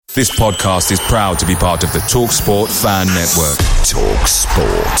This podcast is proud to be part of the TalkSport Fan Network.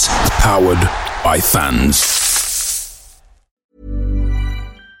 TalkSport. Powered by fans.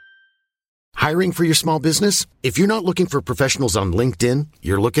 Hiring for your small business? If you're not looking for professionals on LinkedIn,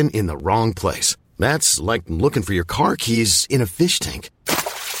 you're looking in the wrong place. That's like looking for your car keys in a fish tank.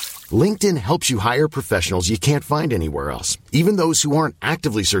 LinkedIn helps you hire professionals you can't find anywhere else, even those who aren't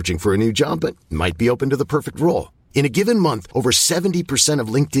actively searching for a new job but might be open to the perfect role. In a given month, over 70% of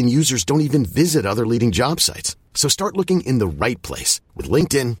LinkedIn users don't even visit other leading job sites. So start looking in the right place. With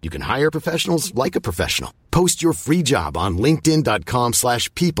LinkedIn, you can hire professionals like a professional. Post your free job on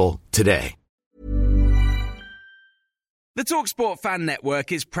linkedin.com/people today. The TalkSport Fan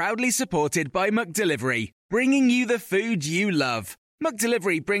Network is proudly supported by McDelivery, bringing you the food you love.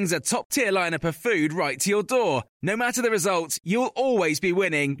 McDelivery brings a top-tier lineup of food right to your door. No matter the result, you'll always be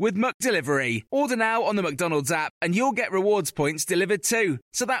winning with McDelivery. Order now on the McDonald's app and you'll get rewards points delivered too.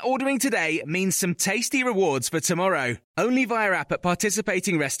 So that ordering today means some tasty rewards for tomorrow. Only via app at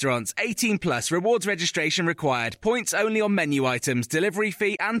participating restaurants. 18 plus. Rewards registration required. Points only on menu items. Delivery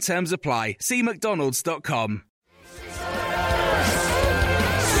fee and terms apply. See mcdonalds.com.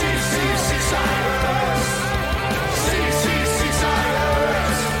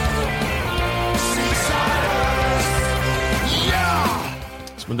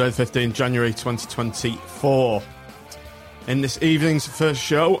 Monday the 15th January 2024. In this evening's first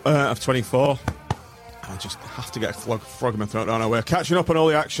show of 24, I just have to get a frog in my throat, don't I? We're catching up on all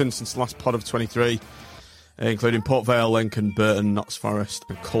the action since the last pod of 23, including Port Vale, Lincoln, Burton, Notts Forest,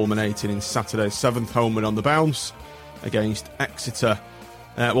 and culminating in Saturday's 7th home win on the bounce against Exeter.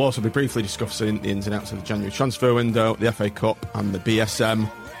 We'll also be briefly discussing the ins and outs of the January transfer window, the FA Cup, and the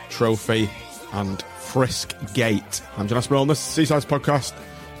BSM Trophy and Frisk Gate. I'm John Aspinall, this is Seaside's podcast.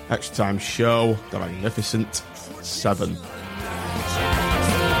 Extra Time Show, The Magnificent Seven.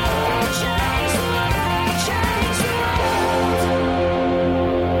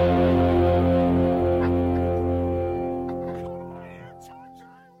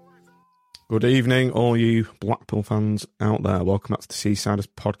 Good evening, all you Blackpool fans out there. Welcome back to the Seasiders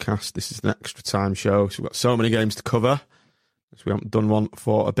podcast. This is an Extra Time Show, so we've got so many games to cover. So we haven't done one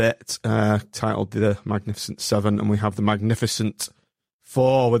for a bit, titled The Magnificent Seven, and we have the Magnificent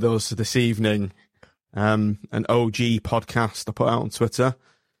Four with us this evening. An OG podcast I put out on Twitter.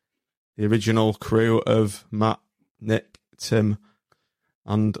 The original crew of Matt, Nick, Tim,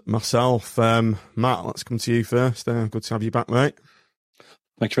 and myself. Matt, let's come to you first. Good to have you back, mate.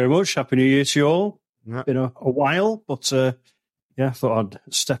 Thank you very much. Happy New Year to you all. Yep. Been a while, but I thought I'd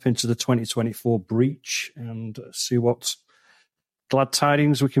step into the 2024 breach and see what glad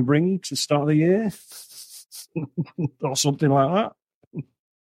tidings we can bring to the start of the year. Or something like that.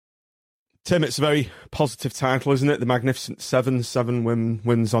 Tim, it's a very positive title, isn't it? The Magnificent Seven. 7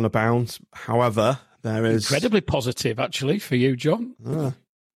 wins on a bounce. However, there is... Incredibly positive, actually, for you, John.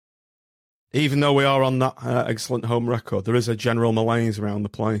 Even though we are on that excellent home record, there is a general malaise around the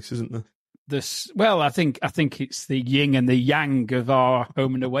place, isn't there? I think it's the yin and the yang of our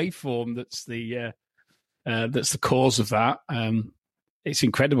home and away form that's the cause of that. It's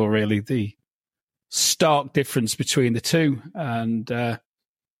incredible, really, the stark difference between the two. And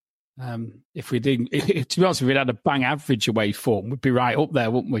if we didn't, to be honest, if we'd had a bang average away form, we'd be right up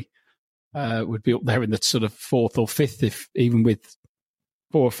there, wouldn't we? We'd be up there in the sort of 4th or 5th, even with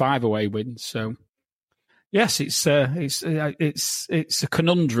 4 or 5 away wins. So, yes, it's a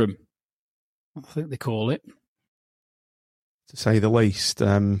conundrum, I think they call it, to say the least.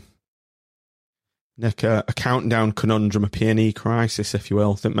 Nick, a countdown conundrum, a P&E crisis, if you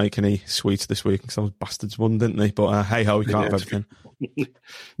will. Didn't make any sweets this week because those bastards won, didn't they? But hey ho, we can't have everything.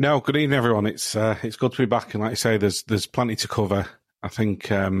 No, good evening, everyone. It's good to be back, and like I say, there's plenty to cover. I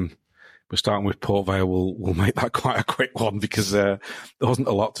think we're starting with Port Vale. We'll make that quite a quick one because there wasn't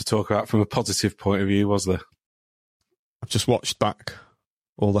a lot to talk about from a positive point of view, was there? I've just watched back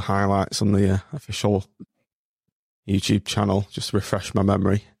all the highlights on the official YouTube channel just to refresh my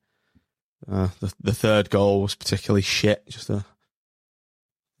memory. The third goal was particularly shit, just a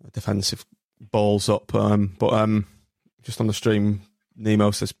defensive balls up. But just on the stream,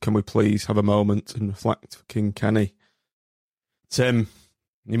 Nemo says, "Can we please have a moment and reflect for King Kenny?" Tim,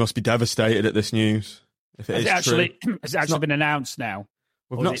 you must be devastated at this news. If it is true, it's actually been announced now.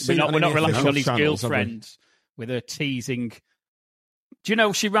 We're not relying on his girlfriend with her teasing. Do you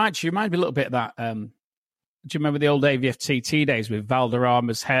know she reminds me a little bit of that? Do you remember the old AVFTT days with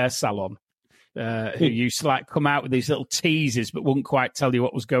Valderrama's hair salon? Who used to come out with these little teases but wouldn't quite tell you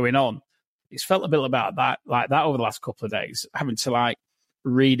what was going on. It's felt a bit about that, like that over the last couple of days, having to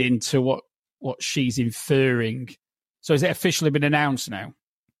read into what she's inferring. So has it officially been announced now?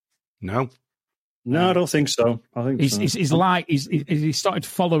 No. No, I don't think so. I think he's started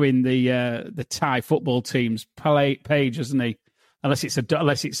following the Thai football team's page, hasn't he? Unless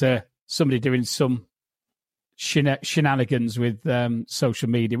it's somebody doing some shenanigans with social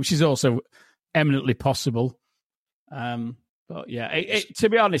media, which is also eminently possible. But yeah, to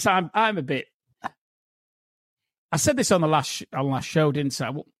be honest, I'm a bit. I said this on the last show, didn't I?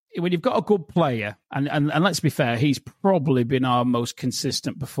 When you've got a good player, and let's be fair, he's probably been our most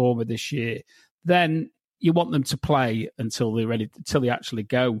consistent performer this year. Then you want them to play until they're ready, until they actually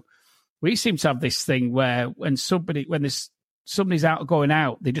go. We seem to have this thing where when somebody's going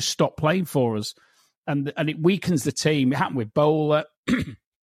out, they just stop playing for us, and it weakens the team. It happened with Bowler.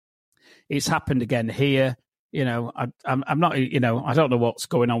 It's happened again here. I'm not. I don't know what's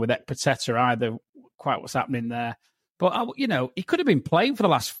going on with Ekpiteta either. Quite what's happening there, but he could have been playing for the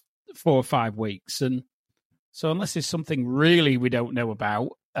last 4 or 5 weeks, and so unless there's something really we don't know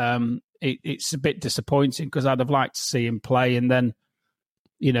about, it's a bit disappointing because I'd have liked to see him play. And then,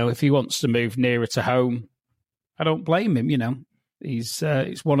 if he wants to move nearer to home, I don't blame him.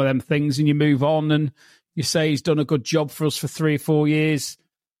 It's one of them things, and you move on, and you say he's done a good job for us for 3 or 4 years,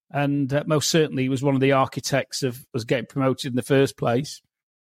 and most certainly he was one of the architects of us getting promoted in the first place.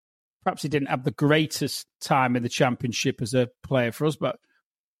 Perhaps he didn't have the greatest time in the Championship as a player for us, but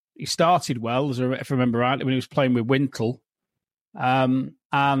he started well, if I remember rightly, when he was playing with Wintle. And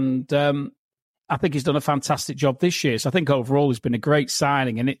I think he's done a fantastic job this year. So I think overall he's been a great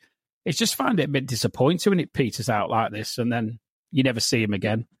signing, and it's just find it a bit disappointing when it peters out like this, and then you never see him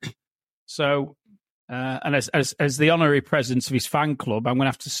again. So, and as the honorary president of his fan club, I'm going to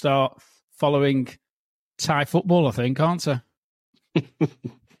have to start following Thai football, I think, aren't I?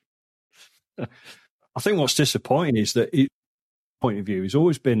 I think what's disappointing is that his point of view, he's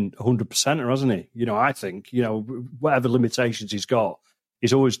always been 100%er, hasn't he? I think, whatever limitations he's got,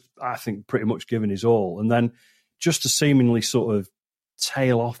 he's always, I think, pretty much given his all. And then just to seemingly sort of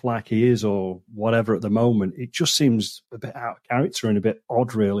tail off like he is or whatever at the moment, it just seems a bit out of character and a bit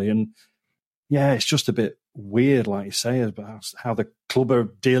odd, really. And yeah, it's just a bit weird, like you say, about how the club are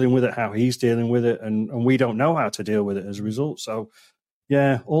dealing with it, how he's dealing with it, and we don't know how to deal with it as a result. So,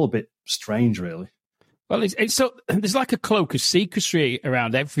 yeah, all a bit strange, really. Well, it's so there's like a cloak of secrecy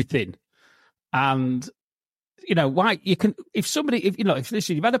around everything, and why you can if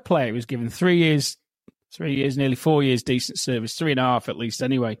listen, you've had a player who's given 3 years, nearly 4 years decent service, 3.5 at least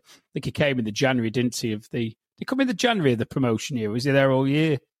anyway. I think he came in the January, didn't he? Did he come in the January of the promotion year? Was he there all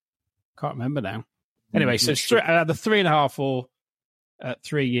year? Can't remember now. Anyway, so it's either 3.5 or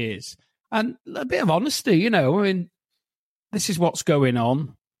 3 years, and a bit of honesty. This is what's going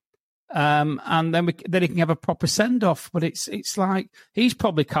on. And then he can have a proper send off, but it's like he's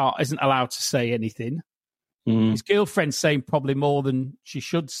probably isn't allowed to say anything. His girlfriend's saying probably more than she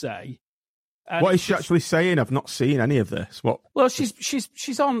should say. What is she actually saying? I've not seen any of this. What? Well, she's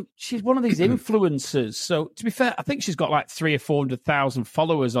one of these influencers. So to be fair, I think she's got like 300,000 or 400,000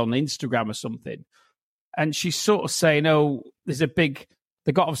 followers on Instagram or something, and she's sort of saying, "Oh, there's a big."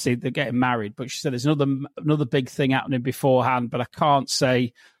 They're getting married, but she said there's another big thing happening beforehand, but I can't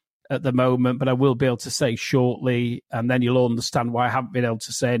say at the moment, but I will be able to say shortly, and then you'll understand why I haven't been able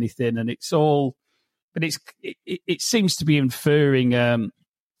to say anything. And it's all, but it seems to be inferring a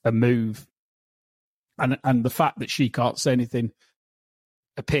move, and the fact that she can't say anything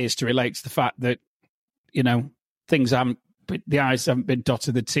appears to relate to the fact that things haven't, the I's haven't been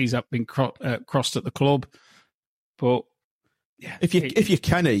dotted, the T's haven't been crossed at the club. But yeah, if you're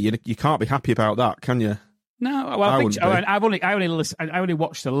Kenny, you can't be happy about that, can you? No, well, I only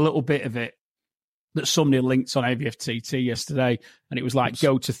watched a little bit of it that somebody linked on AVFTT yesterday, and it was like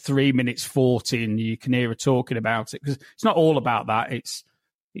go to 3 minutes 40, and you can hear her talking about it because it's not all about that. It's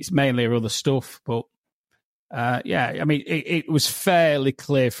mainly her other stuff, but yeah, I mean, it was fairly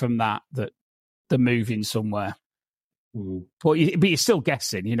clear from that they're moving somewhere. But you're still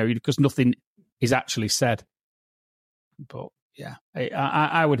guessing, because nothing is actually said. But yeah,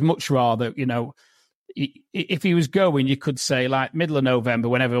 I would much rather, if he was going, you could say like middle of November,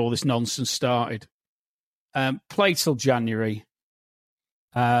 whenever all this nonsense started, play till January.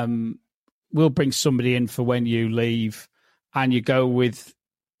 We'll bring somebody in for when you leave, and you go with,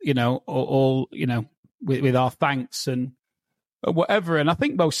 all with our thanks and whatever. And I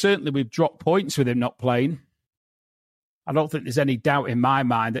think most certainly we've dropped points with him not playing. I don't think there's any doubt in my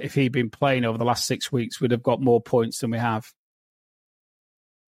mind that if he'd been playing over the last 6 weeks, we'd have got more points than we have.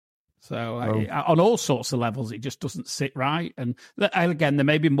 So on all sorts of levels, it just doesn't sit right. And again, there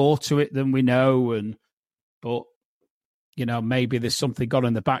may be more to it than we know. But maybe there's something gone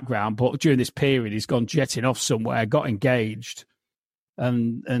in the background. But during this period, he's gone jetting off somewhere, got engaged.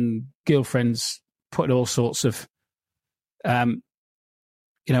 and girlfriends putting all sorts of, how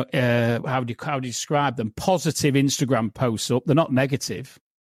do you describe them? Positive Instagram posts up. They're not negative.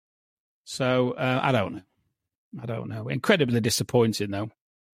 So I don't know. Incredibly disappointing, though.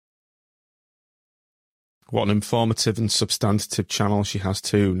 What an informative and substantive channel she has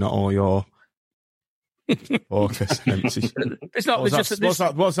too. Not all your focus. It's not.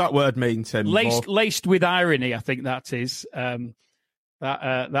 What's that word mean, Tim? Laced with irony. I think that is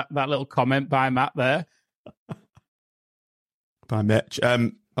that little comment by Matt there. By Mitch.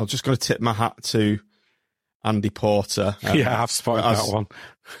 I'm just going to tip my hat to Andy Porter. I've spotted that one.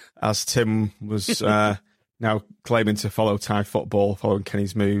 As Tim was now claiming to follow Thai football, following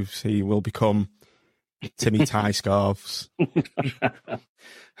Kenny's moves, he will become Timmy Thai Scarves. We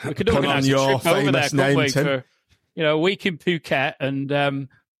could organise a trip over there, couldn't we, for a week in Phuket and go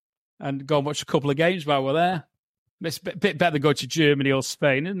and watch a couple of games while we're there. It's a bit better than go to Germany or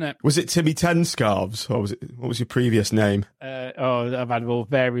Spain, isn't it? Was it Timmy 10 Scarves, or what was your previous name? I've had all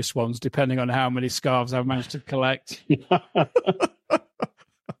various ones, depending on how many scarves I've managed to collect.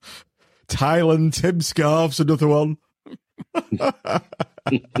 Thailand Tim Scarves, another one.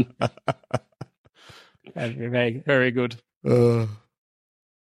 Very, very good.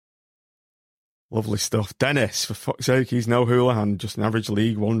 Lovely stuff. Dennis, for fuck's sake, he's no Houlihan, just an average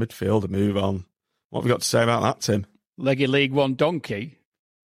League One midfielder. Move on. What have we got to say about that, Tim? Leggy League One donkey.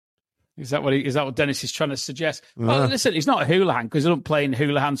 Is that what Dennis is trying to suggest? Well, listen, he's not a Houlihan because he doesn't play in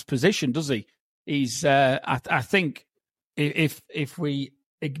Houlihan's position, does he? He's. I think if we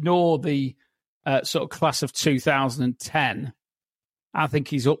ignore the sort of class of 2010, I think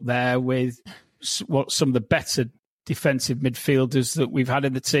he's up there with some of the better defensive midfielders that we've had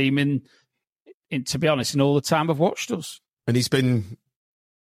in the team in to be honest, in all the time I've watched us. And he's been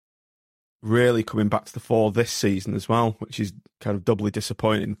really coming back to the fore this season as well, which is kind of doubly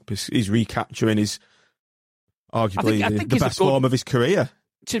disappointing because he's recapturing his arguably the best form of his career.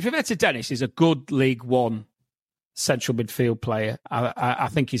 To be fair to Dennis, he's a good League One central midfield player. I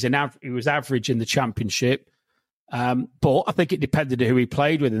think he was average in the Championship, but I think it depended on who he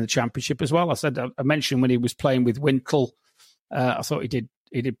played with in the Championship as well. I mentioned when he was playing with Winkle, I thought he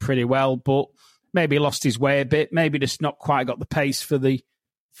did pretty well, but maybe he lost his way a bit. Maybe just not quite got the pace for the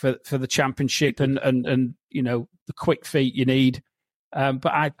Championship and the quick feet you need.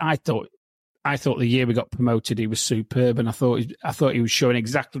 But I thought the year we got promoted he was superb, and I thought he was showing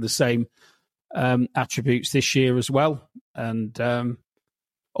exactly the same attributes this year as well. And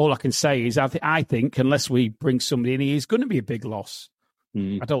all I can say is I think unless we bring somebody in, he's going to be a big loss.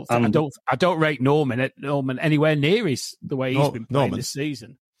 I don't rate Norman anywhere near the way he's been playing this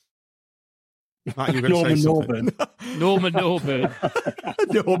season. Norman.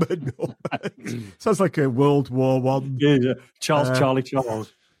 Sounds like a World War One. Yeah. Charlie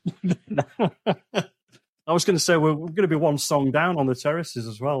Charles. I was going to say we're going to be one song down on the terraces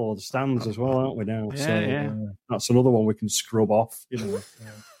as well, or the stands as well, aren't we now? Yeah, that's another one we can scrub off.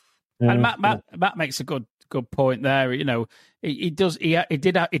 And Matt makes a good point there. He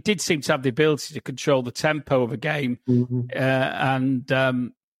did seem to have the ability to control the tempo of a game, and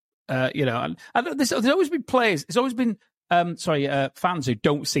there's always been players. There's always been fans who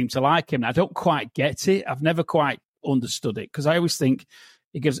don't seem to like him. I don't quite get it. I've never quite understood it because I always think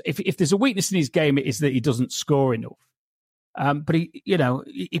if there's a weakness in his game, it is that he doesn't score enough. But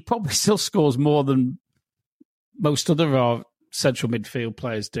he probably still scores more than most other of our central midfield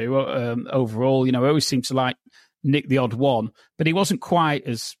players do overall. I always seem to nick the odd one, but he wasn't quite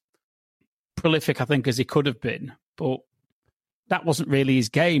as prolific, I think, as he could have been. But that wasn't really his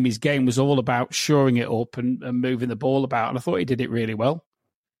game. His game was all about shoring it up and moving the ball about, and I thought he did it really well.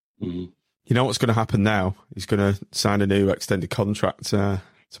 Mm-hmm. You know what's going to happen now? He's going to sign a new extended contract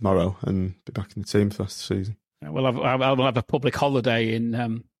tomorrow and be back in the team for the rest of the season. We'll have a public holiday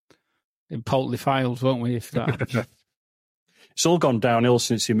in Poultney Files, won't we? If that. It's all gone downhill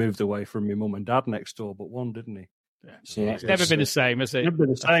since he moved away from your mum and dad next door, but one, didn't he? Yeah. So it's never been the same, has it? Never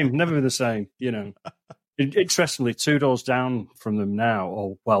been the same. Interestingly, 2 doors down from them now,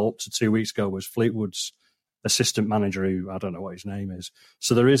 or up to 2 weeks ago, was Fleetwood's assistant manager, who I don't know what his name is.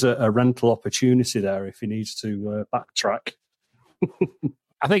 So there is a rental opportunity there if he needs to backtrack.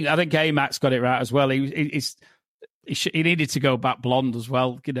 I think Amax got it right as well. He needed to go back blonde as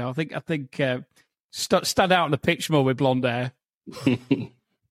well. I think stand out on the pitch more with blonde hair. I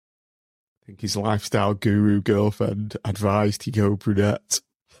think his lifestyle guru girlfriend advised he go brunette.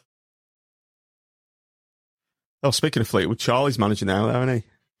 Oh, speaking of Fleetwood, Charlie's manager now, isn't he?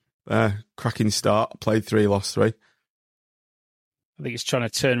 Cracking start, played 3, lost 3. I think he's trying to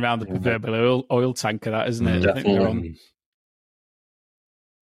turn around the proverbial oil tanker, that, isn't it? I think they're on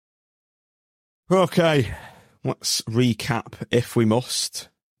Okay, let's recap, if we must,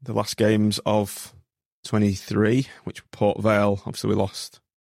 the last games of 23, which were Port Vale. Obviously, we lost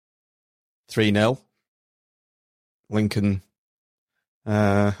 3-0. Lincoln.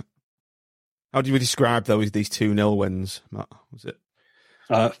 How do we describe these 2-0 wins, Matt? Was it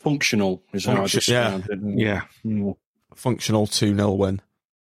functional? Is how I described it. Yeah. Functional 2-0 win.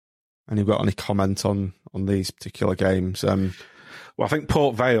 And you've got any comment on these particular games? Well, I think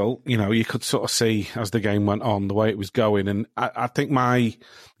Port Vale, you could sort of see as the game went on the way it was going. And I think I'm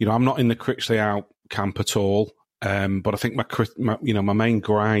not in the Critchley out camp at all. But I think my main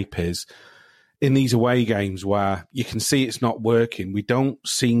gripe is in these away games where you can see it's not working, we don't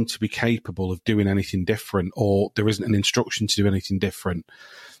seem to be capable of doing anything different, or there isn't an instruction to do anything different.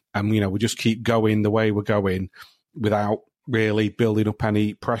 And, we just keep going the way we're going without really building up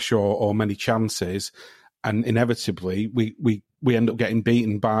any pressure or many chances. And inevitably, we end up getting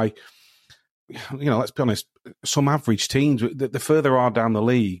beaten by, let's be honest, some average teams. The further are down the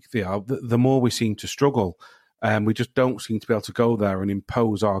league they are, the more we seem to struggle. We just don't seem to be able to go there and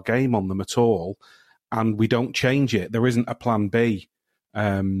impose our game on them at all. And we don't change it. There isn't a plan B.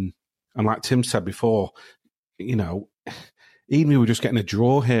 And like Tim said before, even if we were just getting a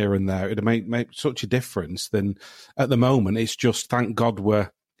draw here and there, it'd make such a difference. Then at the moment, it's just, thank God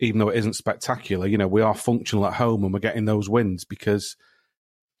even though it isn't spectacular, we are functional at home and we're getting those wins, because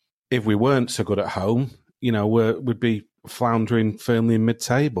if we weren't so good at home, we'd be floundering firmly in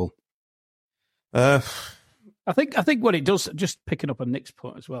mid-table. I think what it does, just picking up on Nick's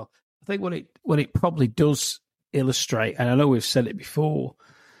point as well, I think what it probably does illustrate, and I know we've said it before,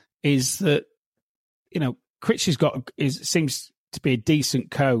 is that, Critchley's seems to be a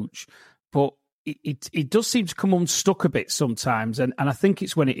decent coach, but it does seem to come unstuck a bit sometimes, and I think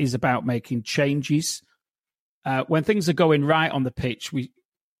it's when it is about making changes. When things are going right on the pitch, we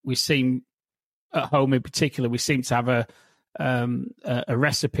seem, at home in particular, we seem to have a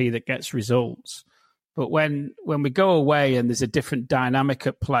recipe that gets results. But when we go away and there's a different dynamic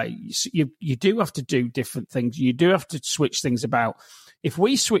at play, you do have to do different things. You do have to switch things about. If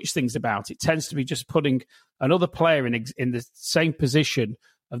we switch things about, it tends to be just putting another player in the same position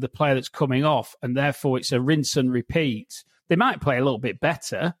of the player that's coming off, and therefore it's a rinse and repeat. They might play a little bit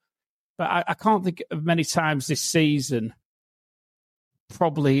better, but I can't think of many times this season,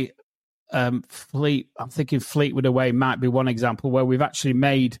 probably I'm thinking Fleetwood away might be one example where we've actually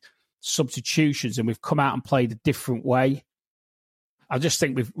made substitutions and we've come out and played a different way. I just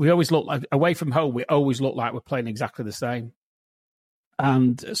think we always look like, away from home, we always look like we're playing exactly the same.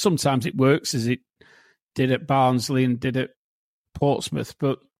 And sometimes it works, as it did at Barnsley and did at Portsmouth,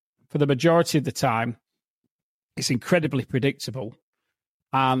 but for the majority of the time, it's incredibly predictable.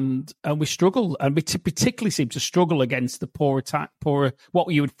 And we struggle, and we particularly seem to struggle against the poorer,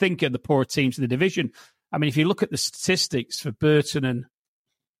 what you would think are the poorer teams in the division. I mean, if you look at the statistics for Burton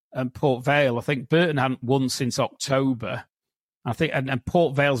and Port Vale, I think Burton hadn't won since October. I think, and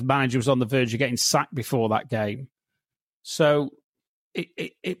Port Vale's manager was on the verge of getting sacked before that game. So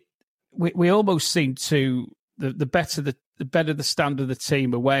we almost seem to, the better the standard of the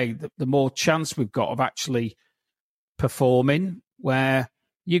team away, the more chance we've got of actually performing. Where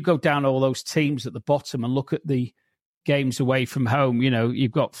you go down all those teams at the bottom and look at the games away from home,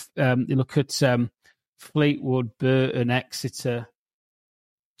 you've got, you look at Fleetwood, Burton, Exeter.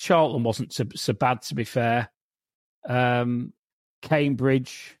 Charlton wasn't so bad, to be fair.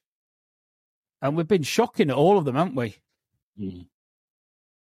 Cambridge. And we've been shocking at all of them, haven't we? Mm.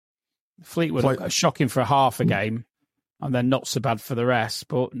 Fleetwood, shocking for half a game, and then not so bad for the rest.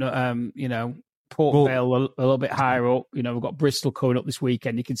 But, Port Vale a little bit higher up. We've got Bristol coming up this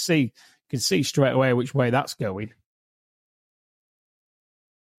weekend. You can see straight away which way that's going.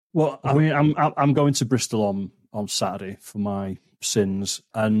 Well, I mean, I'm going to Bristol on Saturday for my sins,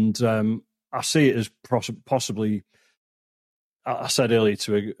 and I see it as possibly. I said earlier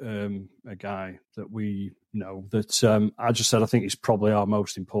to a guy that we know that I just said I think it's probably our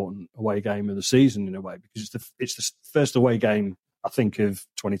most important away game of the season in a way, because it's the first away game I think of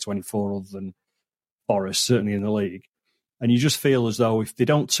 2024 other than Forest, certainly in the league. And you just feel as though if they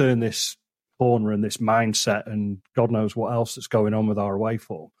don't turn this corner and this mindset and God knows what else that's going on with our away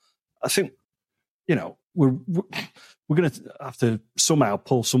form, I think, we're going to have to somehow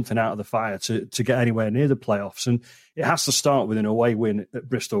pull something out of the fire to get anywhere near the playoffs. And it has to start with an away win at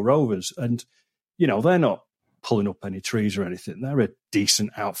Bristol Rovers. And, they're not pulling up any trees or anything. They're a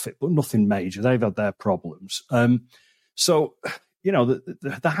decent outfit, but nothing major. They've had their problems. So,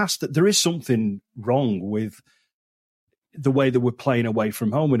 there is something wrong with the way that we're playing away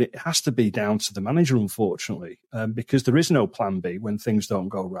from home. And it has to be down to the manager, unfortunately, because there is no plan B when things don't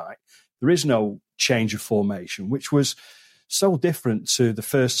go right. There is no change of formation, which was so different to the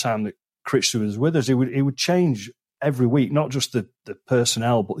first time that Critchley was with us. It would change every week, not just the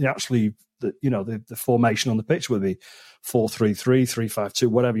personnel, but the formation on the pitch would be 4-3-3, 3-5-2,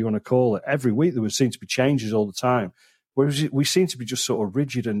 whatever you want to call it. Every week there would seem to be changes all the time. Whereas we seem to be just sort of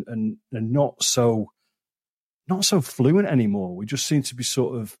rigid and not so fluent anymore. We just seem to be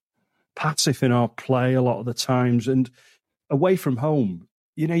sort of passive in our play a lot of the times. And away from home,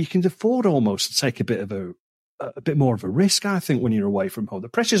 you can afford almost to take a bit more of a risk, I think, when you're away from home. The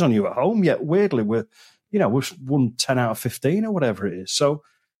pressure's on you at home, yet weirdly we've won 10 out of 15 or whatever it is. So,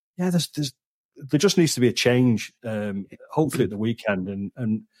 yeah, there just needs to be a change, hopefully at the weekend,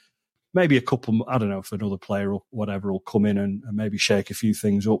 and maybe a couple, I don't know, if another player or whatever will come in and maybe shake a few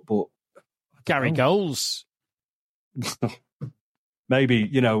things up. But Gary Goals. Maybe,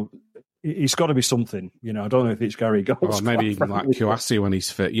 it's got to be something. I don't know if it's Gary Goals. Or maybe even like Kouassi when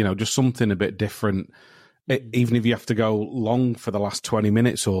he's fit, just something a bit different. Even if you have to go long for the last 20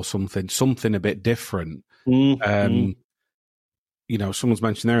 minutes or something a bit different. Someone's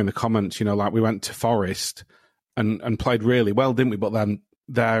mentioned there in the comments, like we went to Forest and played really well, didn't we? But then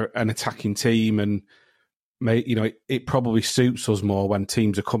they're an attacking team, and it probably suits us more when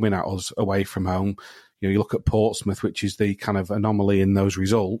teams are coming at us away from home. You look at Portsmouth, which is the kind of anomaly in those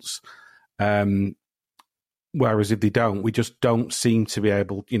results. Whereas if they don't, we just don't seem to be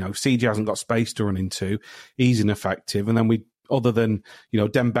able, CJ hasn't got space to run into. He's ineffective. And then other than,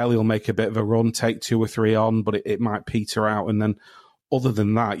 Dembele will make a bit of a run, take 2 or 3 on, but it might peter out. And then other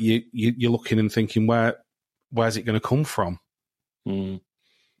than that, you're looking and thinking, where's it going to come from? And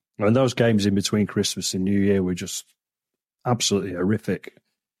those games in between Christmas and New Year were just absolutely horrific.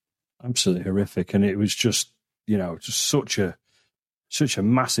 Absolutely horrific. And it was just, just such a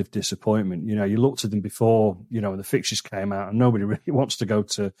massive disappointment. You looked at them before, when the fixtures came out, and nobody really wants to go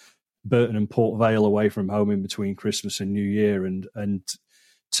to Burton and Port Vale away from home in between Christmas and New Year. And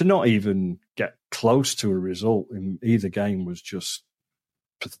to not even get close to a result in either game was just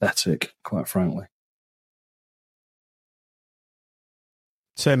pathetic, quite frankly.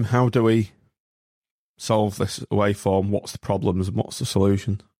 Tim, how do we solve this away form? What's the problems and what's the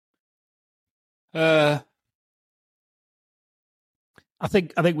solution? I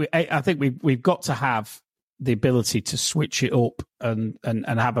think we've got to have the ability to switch it up and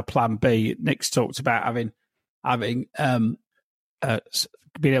have a plan B. Nick's talked about having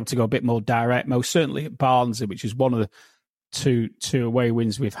being able to go a bit more direct. Most certainly at Barnsley, which is one of the two away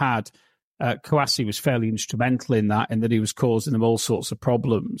wins we've had. Kouassi was fairly instrumental in that he was causing them all sorts of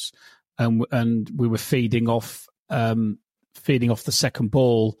problems, and we were feeding off the second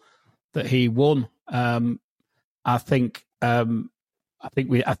ball that he won. I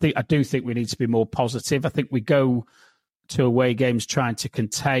do think we need to be more positive. I think we go to away games trying to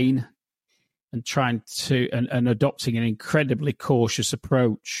contain and and adopting an incredibly cautious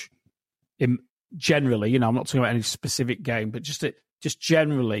approach. Generally, I'm not talking about any specific game, but just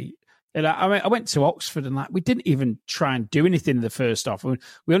generally. And I went to Oxford and we didn't even try and do anything in the first half. We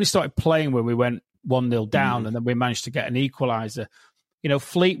only started playing when we went 1-0 down, and then we managed to get an equaliser.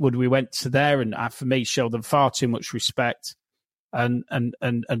 Fleetwood, we went to there and for me showed them far too much respect. And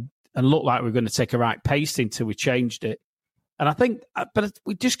looked like we were going to take a right pasting until we changed it. And I think, but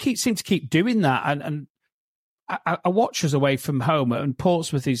we just seem to keep doing that. And I watch us away from home, and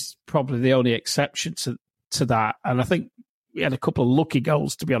Portsmouth is probably the only exception to that. And I think we had a couple of lucky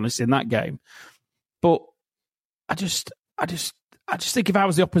goals, to be honest, in that game. But I just think if I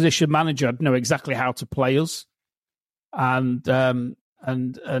was the opposition manager, I'd know exactly how to play us. And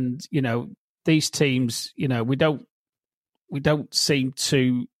these teams, we don't seem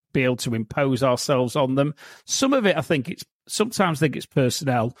to be able to impose ourselves on them. Sometimes I think it's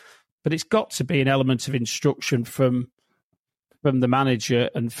personnel, but it's got to be an element of instruction from the manager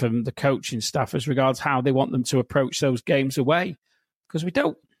and from the coaching staff as regards how they want them to approach those games away. Because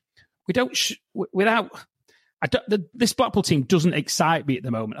this Blackpool team doesn't excite me at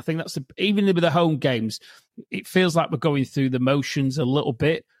the moment. I think even with the home games, it feels like we're going through the motions a little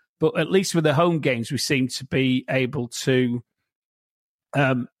bit. But at least with the home games, we seem to be able to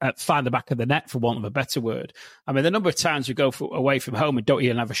find the back of the net, for want of a better word. I mean, the number of times we go away from home and don't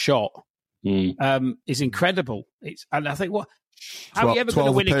even have a shot is incredible. And I think, how are you ever going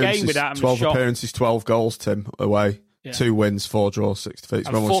to win a game without having a shot? 12 appearances, 12 goals, Tim, away. Yeah. 2 wins, 4 draws, 6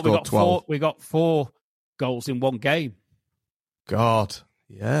 defeats. We got 4 goals in one game. God,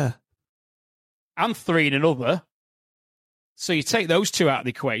 yeah. And 3 in another. So you take those two out of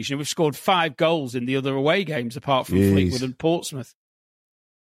the equation, we've scored 5 goals in the other away games apart from Fleetwood and Portsmouth.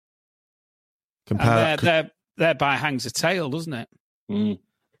 Thereby hangs a tail, doesn't it? Mm.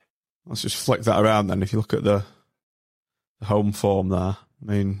 Let's just flick that around then. If you look at the home form there, I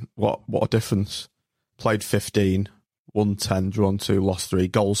mean, what a difference. Played 15, won 10, drawn 2, lost 3,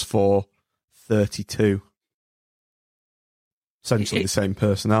 goals 4, 32. Essentially the same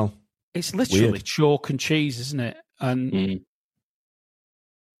personnel. It's literally chalk and cheese, isn't it? And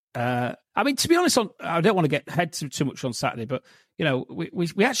I mean, to be honest, I don't want to get ahead too much on Saturday, but you know,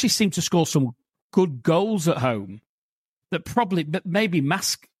 we actually seem to score some good goals at home that probably maybe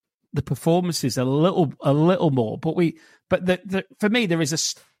mask the performances a little more. But for me,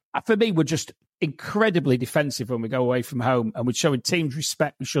 we're just incredibly defensive when we go away from home, and we're showing teams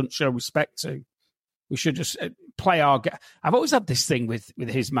respect we shouldn't show respect to. We should just play our game. I've always had this thing with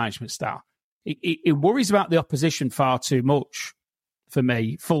his management style. He worries about the opposition far too much for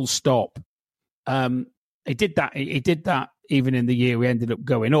me, full stop. He did that even in the year we ended up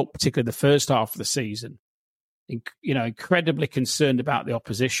going up, particularly the first half of the season. Incredibly concerned about the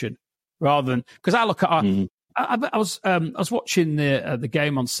opposition rather than... Because I look at our... I was watching the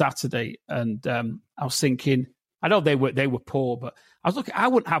game on Saturday, and I was thinking, I know they were poor, but I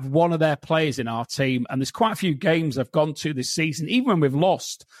wouldn't have one of their players in our team, and there's quite a few games I've gone to this season, even when we've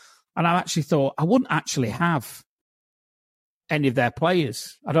lost, and I actually thought I wouldn't actually have any of their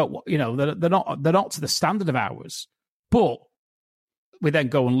players. I don't, they're not to the standard of ours, but we then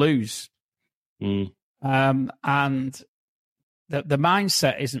go and lose, and the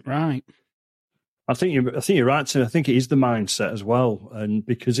mindset isn't right. I think you're right, Tim. I think it is the mindset as well, and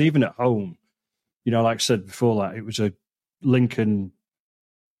because even at home, like I said before, that it was a Lincoln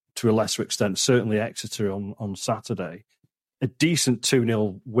to a lesser extent, certainly Exeter on Saturday, a decent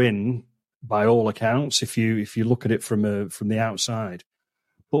 2-0 win by all accounts. If you look at it from the outside,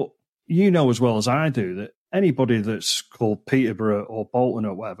 but as well as I do that anybody that's called Peterborough or Bolton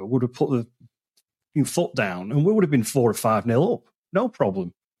or whatever would have put the foot down, and we would have been 4 or 5-0 up, no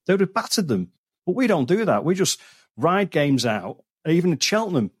problem. They would have battered them. But we don't do that. We just ride games out. Even at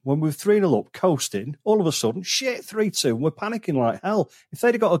Cheltenham, when we were 3-0 up, coasting, all of a sudden, 3-2, we're panicking like hell. If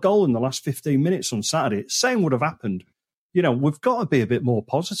they'd have got a goal in the last 15 minutes on Saturday, same would have happened. We've got to be a bit more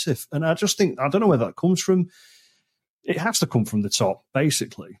positive. And I just think, I don't know where that comes from. It has to come from the top,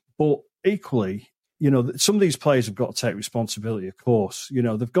 basically. But equally, some of these players have got to take responsibility, of course.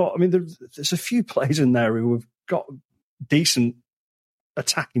 They've got, there's a few players in there who have got decent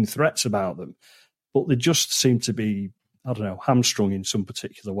attacking threats about them, but they just seem to be, I don't know, hamstrung in some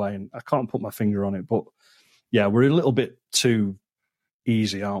particular way, and I can't put my finger on it, but yeah, we're a little bit too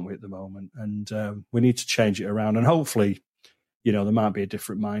easy, aren't we, at the moment, and we need to change it around, and hopefully, there might be a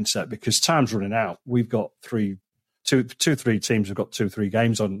different mindset, because time's running out. We've got 3 teams have got 2-3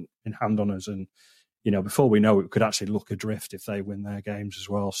 games in hand on us, and before we know it, we could actually look adrift if they win their games as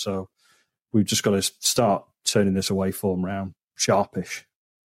well, so we've just got to start turning this away form round sharpish.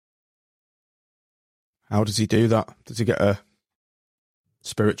 How does he do that? Does he get a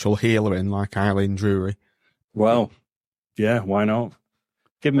spiritual healer in like Eileen Drury? Well, yeah, why not?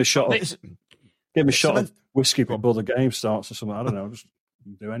 Give him a shot of whiskey before the game starts or something. I don't know. Just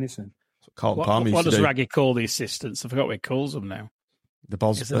do anything. What does Raggy call the assistants? I forgot what he calls them now. The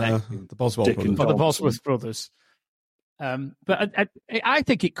Boswell brothers. The Bosworth brothers. But I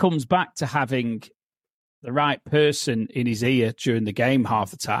think it comes back to having the right person in his ear during the game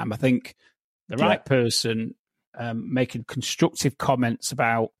half the time. I think the right person making constructive comments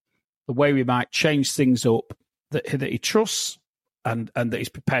about the way we might change things up that he trusts and that he's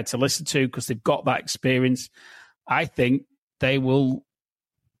prepared to listen to because they've got that experience. I think they will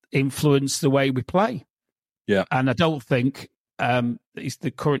influence the way we play. Yeah. And I don't think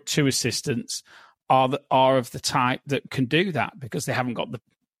the current 2 assistants are of the type that can do that because they haven't got the...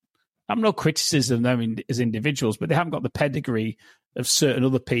 I'm no criticism of them as individuals, but they haven't got the pedigree of certain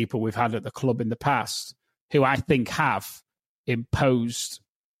other people we've had at the club in the past who I think have imposed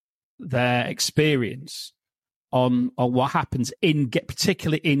their experience on what happens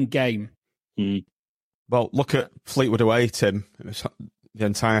particularly in game. Mm. Well, look at Fleetwood away, Tim. The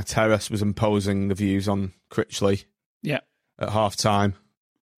entire terrace was imposing the views on Critchley at half-time,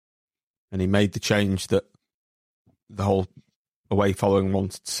 and he made the change that the whole away following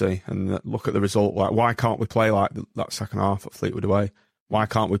wanted to see. And look at the result. Like, why can't we play like that second half at Fleetwood away? Why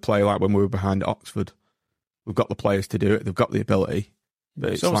can't we play like when we were behind at Oxford? We've got the players to do it. They've got the ability.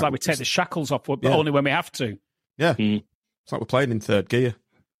 But it's almost like we take the shackles off, but only when we have to. Yeah. Mm. It's like we're playing in third gear.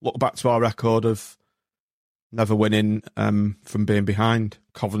 Look back to our record of never winning from being behind.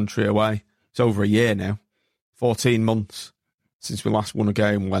 Coventry away. It's over a year now. 14 months. since we last won a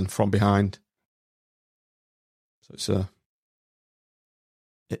game when from behind. So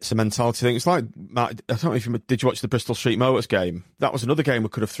it's a mentality thing. It's like, Matt, I don't know if you did you watch the Bristol Street Motors game? That was another game we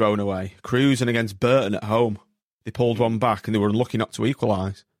could have thrown away. Cruising against Burton at home. They pulled one back and they were unlucky not to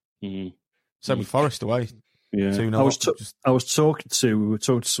equalise. Same with Forest away. Yeah, 2-0. I was talking to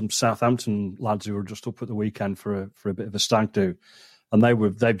some Southampton lads who were just up at the weekend for a bit of a stag do, and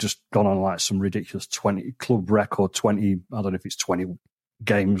they've just gone on like some ridiculous 20 club record 20. I don't know if it's 20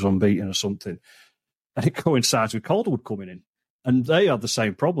 games unbeaten or something, and it coincides with Calderwood coming in, and they had the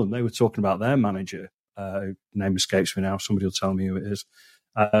same problem. They were talking about their manager, name escapes me now. Somebody will tell me who it is,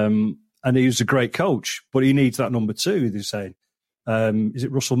 and he was a great coach, but he needs that number 2. They're saying. Is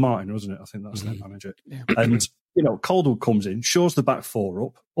it Russell Martin, wasn't it? I think that's their manager. Yeah. And, Calderwood comes in, shows the back 4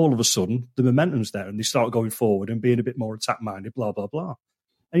 up. All of a sudden, the momentum's there and they start going forward and being a bit more attack-minded, blah, blah, blah.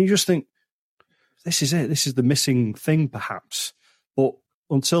 And you just think, this is it. This is the missing thing, perhaps. But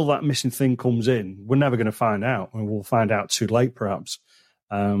until that missing thing comes in, we're never going to find out. And we'll find out too late, perhaps.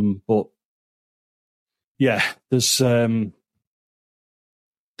 But, yeah, there's a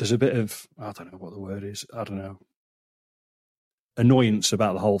bit of, I don't know what the word is. I don't know. Annoyance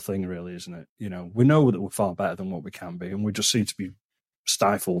about the whole thing, really, isn't it? We know that we're far better than what we can be, and we just seem to be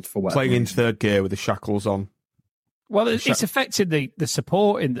stifled for whatever playing in reason. third gear with the shackles on. Well, it's affected the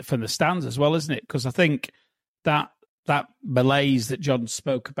support from the stands as well, isn't it? Because I think that malaise that John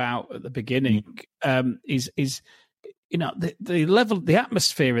spoke about at the beginning is the level, the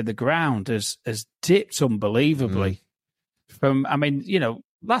atmosphere of the ground has dipped unbelievably.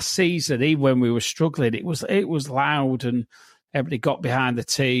 Last season, even when we were struggling, it was loud and everybody got behind the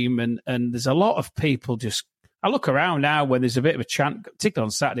team, and there's a lot of people just. I look around now when there's a bit of a chant, particularly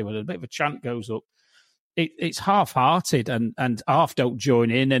on Saturday when a bit of a chant goes up. It's half-hearted and half don't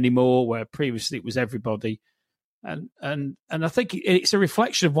join in anymore, where previously it was everybody, and I think it's a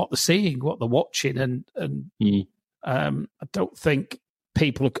reflection of what they're seeing, what they're watching, and I don't think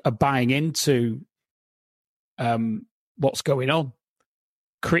people are buying into what's going on.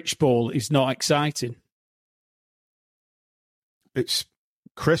 Critch ball is not exciting. It's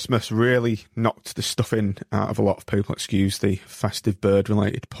Christmas really knocked the stuffing out of a lot of people, excuse the festive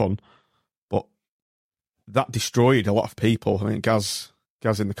bird-related pun, but that destroyed a lot of people. I mean, Gaz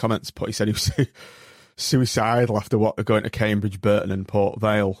in the comments he said he was suicidal after going to Cambridge, Burton and Port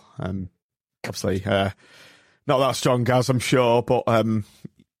Vale. Obviously, not that strong, Gaz, I'm sure, but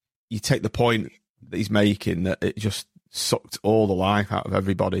you take the point that he's making, that it just sucked all the life out of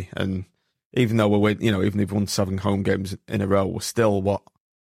everybody. And even though even if we've won 7 home games in a row, we're still,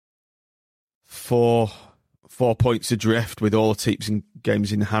 4 points adrift with all the teams and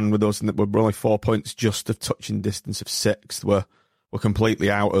games in hand with us, and that we're only 4 points just of touching distance of 6th. We're completely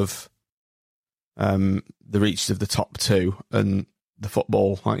out of the reach of the top 2, and the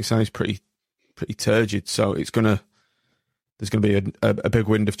football, like you say, is pretty turgid. So there's going to be a big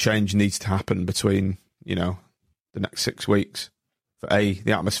wind of change needs to happen between the next 6 weeks for A,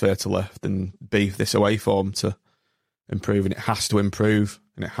 the atmosphere to lift, and B, this away form to improve. And it has to improve,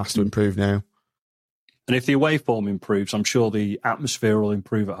 and it has to improve now. And if the away form improves, I'm sure the atmosphere will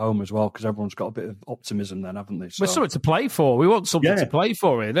improve at home as well, because everyone's got a bit of optimism then, haven't they? So, we're something to play for. We want something to play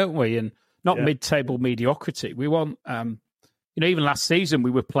for here, don't we? And not mid-table mediocrity. We want, even last season we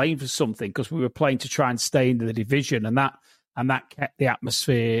were playing for something because we were playing to try and stay in the division, and that kept the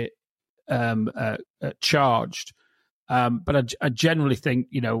atmosphere charged. But I generally think,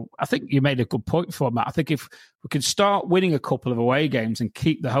 I think you made a good point for Matt. I think if we can start winning a couple of away games and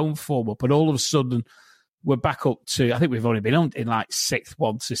keep the home form up, and all of a sudden we're back up to, I think we've only been on in like 6th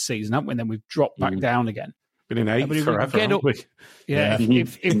once this season, haven't we? And then we've dropped back down again. Been in 8th forever, haven't we? Yeah.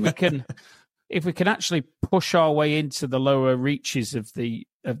 If we can actually push our way into the lower reaches of the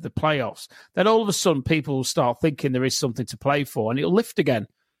playoffs, then all of a sudden people will start thinking there is something to play for, and it'll lift again.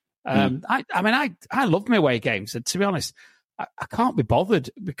 I love my away games, and to be honest, I can't be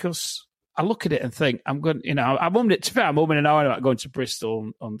bothered because I look at it and think I'm going. I'm umming an hour about going to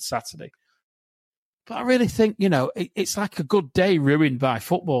Bristol on Saturday, but I really think it's like a good day ruined by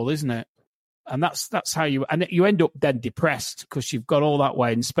football, isn't it? And that's how you end up then depressed because you've got all that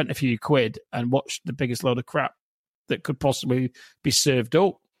way and spent a few quid and watched the biggest load of crap that could possibly be served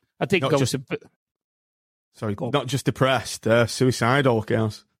up. I think not just depressed, suicidal,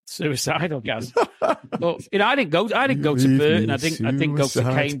 Gaz. Suicidal, Gaz. But I didn't go to Burton. I didn't go to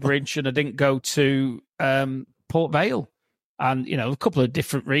Cambridge, and I didn't go to Port Vale. And a couple of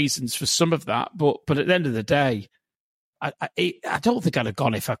different reasons for some of that. But at the end of the day, I don't think I'd have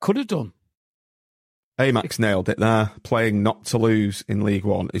gone if I could have done. Max nailed it there. Playing not to lose in League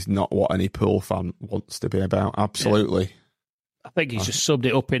One is not what any Pool fan wants to be about. Absolutely. I think he's just summed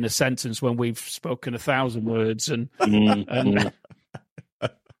it up in a sentence when we've spoken 1,000 words and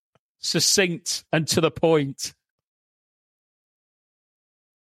succinct and to the point.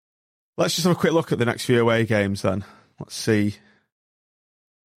 Let's just have a quick look at the next few away games then. Let's see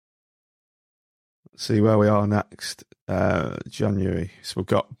where we are next. January. So we've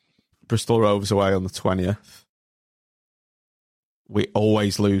got Bristol Rovers away on the 20th. We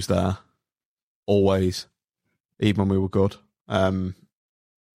always lose there. Always. Even when we were good. Then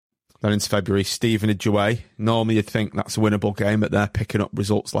into February, Stevenage away. Normally you'd think that's a winnable game, but they're picking up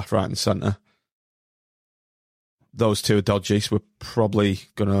results left, right and centre. Those two are dodgy, so we're probably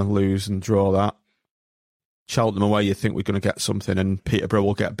going to lose and draw that. Cheltenham away, you think we're going to get something, and Peterborough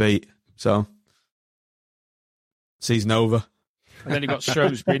will get beat. So, season over. And then you've got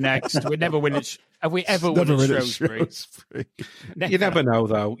Shrewsbury next. We never win it. Have we ever won at Shrewsbury? You never know,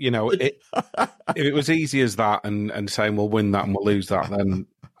 though. You know, if it was easy as that and saying we'll win that and we'll lose that, then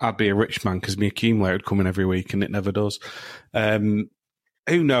I'd be a rich man because my accumulator would come in every week and it never does. Who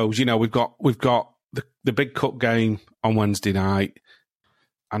knows? You know, we've got the big cup game on Wednesday night.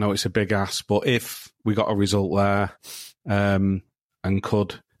 I know it's a big ask, but if we got a result there and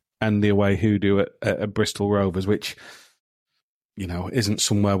could end the away hoodoo at Bristol Rovers, which, you know, isn't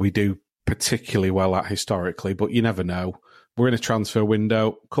somewhere we do particularly well at historically, but you never know. We're in a transfer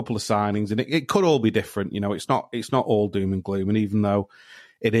window, a couple of signings, and it could all be different. You know, it's not all doom and gloom. And even though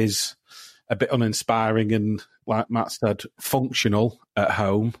it is a bit uninspiring and, like Matt said, functional at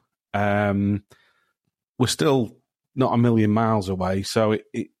home, we're still not a million miles away. So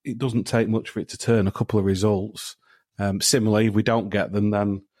it doesn't take much for it to turn a couple of results. Similarly, if we don't get them,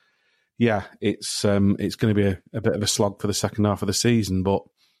 then yeah, it's going to be a bit of a slog for the second half of the season. But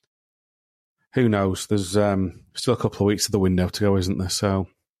who knows? There's still a couple of weeks of the window to go, isn't there? So,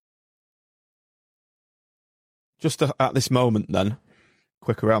 just at this moment, then,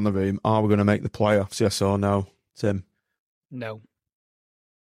 quick around the room: are we going to make the playoffs? Yes or no, Tim? No.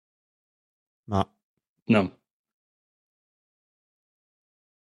 Matt? No.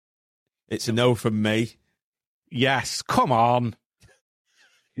 It's a no from me. Yes, come on.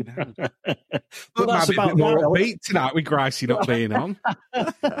 You know, well, that's about more beat tonight with Gricey not being on.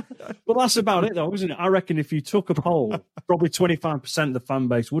 Well, that's about it, though, isn't it? I reckon if you took a poll, probably 25% of the fan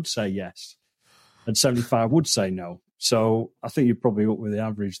base would say yes, and 75% would say no. So I think you're probably up with the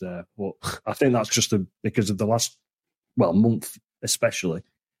average there. But I think that's just because of the last month, especially.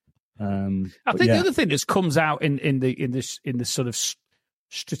 I think the other thing that comes out in the sort of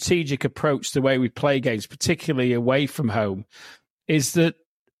strategic approach to the way we play games, particularly away from home, is that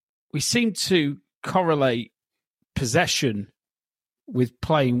we seem to correlate possession with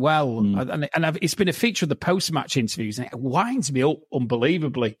playing well. And it's been a feature of the post-match interviews, and it winds me up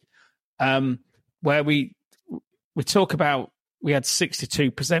unbelievably, where we talk about we had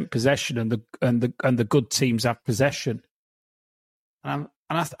 62% possession and the good teams have possession. And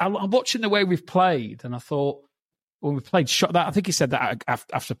I'm watching the way we've played, and I thought, when we played shot that, I think he said that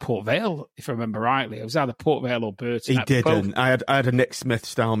after Port Vale, if I remember rightly. It was either Port Vale or Burton. He didn't. I had a Nick Smith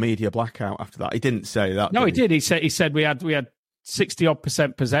style media blackout after that. He didn't say that. No, he did. He said we had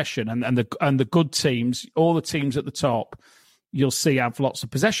 60-odd% possession, and the good teams, all the teams at the top, you'll see have lots of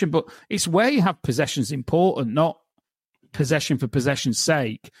possession. But it's where you have possession's important, not possession for possession's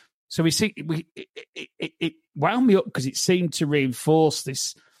sake. So it wound me up because it seemed to reinforce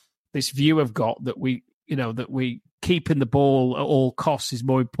this view I've got that we keeping the ball at all costs is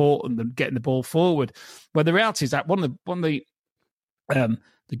more important than getting the ball forward. Well, the reality is that one of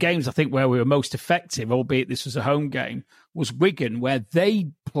the games I think where we were most effective, albeit this was a home game, was Wigan, where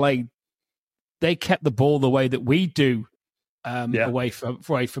they kept the ball the way that we do away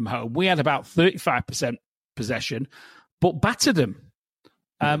from home. We had about 35% possession, but battered them.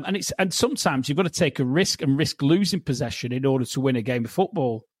 And sometimes you've got to take a risk and risk losing possession in order to win a game of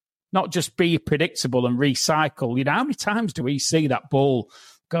football. Not just be predictable and recycle. You know, how many times do we see that ball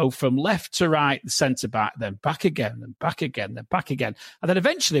go from left to right, the centre back, then back again, then back again, then back again, and then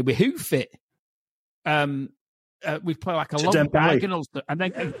eventually we hoof it. We play like a long diagonal, and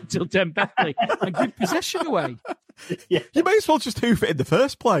then until Dembele and give possession away. Yeah, you may as well just hoof it in the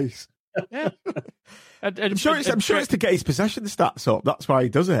first place. Yeah, I'm sure it's to get his possession stats up. That's why he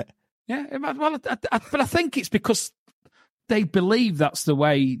does it. Yeah, well, but I think it's because they believe that's the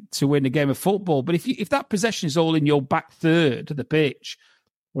way to win a game of football. But if that possession is all in your back third of the pitch,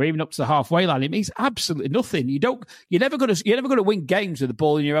 or even up to the halfway line, it means absolutely nothing. You're never going to win games with the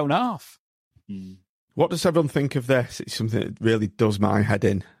ball in your own half. What does everyone think of this? It's something that really does my head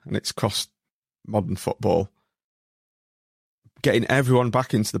in, and it's cost modern football. Getting everyone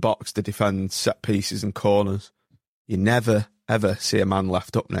back into the box to defend set pieces and corners. You never, ever see a man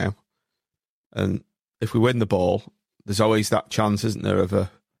left up now. And if we win the ball, there's always that chance, isn't there, of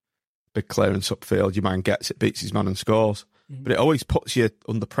a big clearance upfield. Your man gets it, beats his man and scores. Mm-hmm. But it always puts you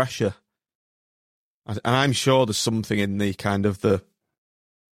under pressure. And I'm sure there's something in the kind of the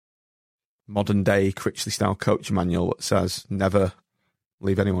modern day Critchley style coach manual that says never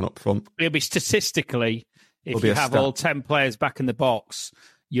leave anyone up front. It'll be statistically, if you have all 10 players back in the box,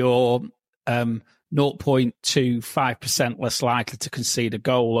 you're 0.25% less likely to concede a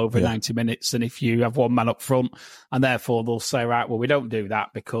goal over 90 minutes than if you have one man up front. And therefore they'll say, right, well, we don't do that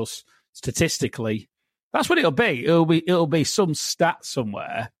because statistically, that's what it'll be. It'll be some stat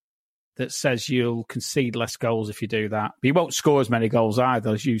somewhere that says you'll concede less goals if you do that. But you won't score as many goals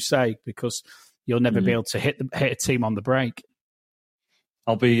either, as you say, because you'll never be able to hit a team on the break.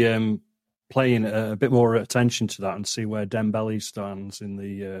 I'll be paying a bit more attention to that and see where Dembele stands in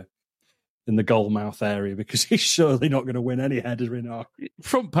the goalmouth area, because he's surely not going to win any header in our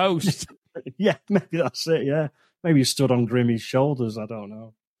front post. Yeah, maybe that's it. Yeah, maybe he stood on Grimmy's shoulders. I don't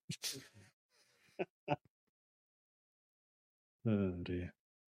know. Oh dear.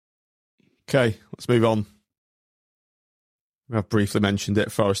 Okay, let's move on. I've briefly mentioned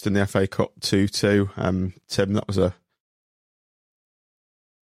it. Forest in the FA Cup 2-2. Tim, that was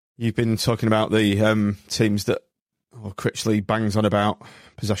You've been talking about the teams that Critchley bangs on about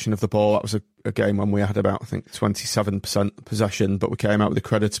possession of the ball. That was a game when we had about, I think, 27% possession, but we came out with a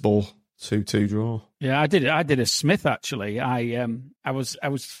creditable 2-2 draw. Yeah, I did a Smith actually. I was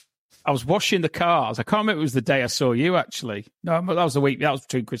washing the cars. I can't remember if it was the day I saw you actually. No, that was the week. That was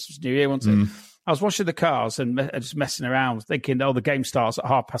between Christmas and New Year, wasn't it? I was washing the cars and just messing around, thinking, the game starts at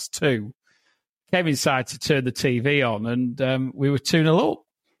 2:30. Came inside to turn the TV on, and we were 2-0 up.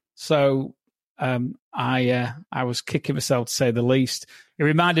 So I was kicking myself, to say the least. It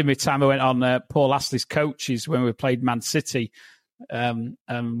reminded me of the time I went on Paul Astley's Coaches when we played Man City. And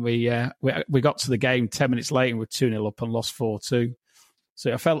we got to the game 10 minutes later and we're 2-0 up and lost 4-2.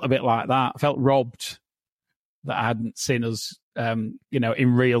 So I felt a bit like that. I felt robbed that I hadn't seen us, in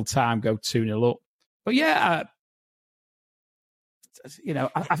real time go 2-0 up. But yeah,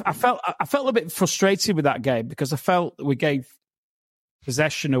 I felt a bit frustrated with that game because I felt that we gave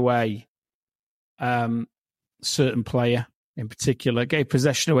possession away. Certain player in particular gave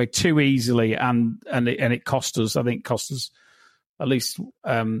possession away too easily, and it cost us. I think it cost us at least,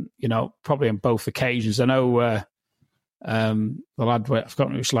 probably on both occasions. I know the lad, I've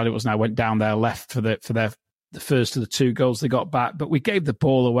forgotten which lad it was now, went down their left for the first of the two goals they got back, but we gave the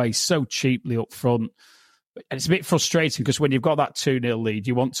ball away so cheaply up front. And it's a bit frustrating because when you've got that 2-0 lead,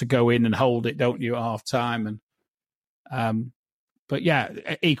 you want to go in and hold it, don't you, at half time? And but yeah,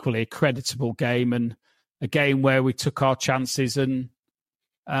 equally a creditable game and a game where we took our chances and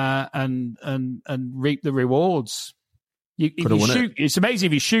reap the rewards. You shoot. It's amazing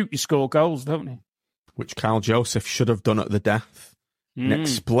if you shoot, you score goals, don't you? Which Kyle Joseph should have done at the death.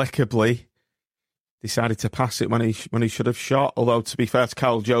 Inexplicably decided to pass it when he should have shot. Although, to be fair to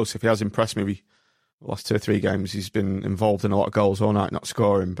Kyle Joseph, he has impressed me. The last 2 or 3 games, he's been involved in a lot of goals all night, not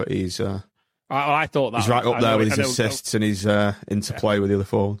scoring, but he's... I thought that he's right up there with his assists and his interplay with the other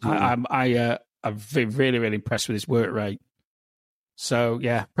forwards. I've been really, really impressed with his work rate. So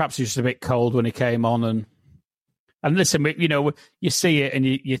yeah, perhaps he's just a bit cold when he came on. And listen, you see it and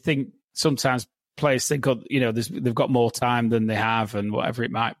you think sometimes players think, they've got more time than they have and whatever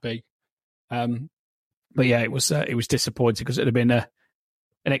it might be. But yeah, it was disappointing because it'd have been an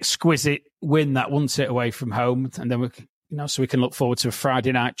exquisite win that wouldn't it away from home, and then so we can look forward to a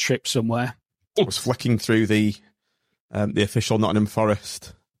Friday night trip somewhere. I was flicking through the official Nottingham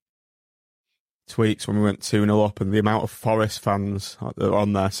Forest tweets when we went 2-0 up, and the amount of Forest fans that are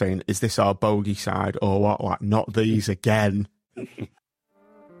on there saying, "Is this our bogey side or what? Like, not these again."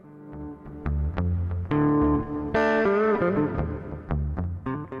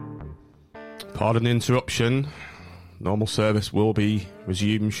 Pardon the interruption. Normal service will be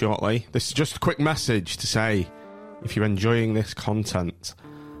resumed shortly. This is just a quick message to say, if you're enjoying this content,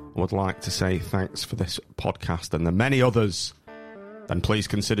 I would like to say thanks for this podcast and the many others, then please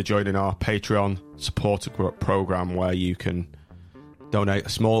consider joining our Patreon supporter program, where you can donate a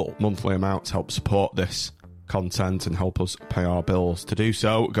small monthly amount to help support this content and help us pay our bills. To do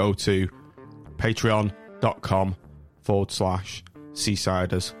so, go to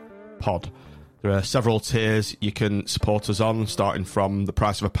patreon.com/SeasidersPod. There are several tiers you can support us on, starting from the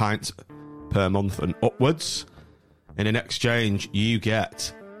price of a pint per month and upwards. And in exchange, you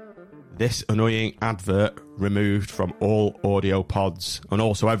get this annoying advert removed from all audio pods, and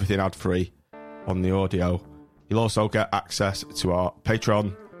also everything ad-free on the audio. You'll also get access to our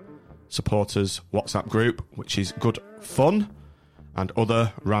Patreon supporters WhatsApp group, which is good fun. and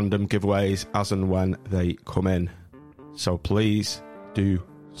other random giveaways as and when they come in. So please do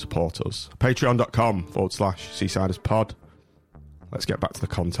support us. Patreon.com/SeasidersPod. Let's get back to the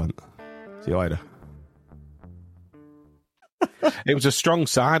content. See you later. It was a strong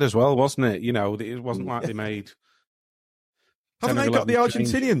side as well, wasn't it? You know, it wasn't like they made... Haven't they got the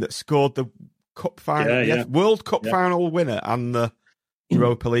Argentinian that scored the Cup final, World Cup final winner and the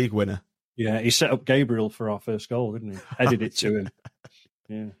Europa League winner? Yeah, he set up Gabriel for our first goal, didn't he? Headed it to him.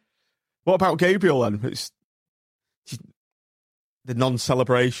 Yeah. What about Gabriel then? It's the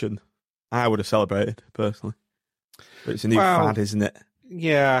non-celebration. I would have celebrated personally, but it's a new fad, isn't it?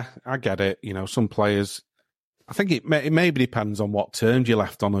 Yeah, I get it. You know, some players. I think it maybe depends on what terms you're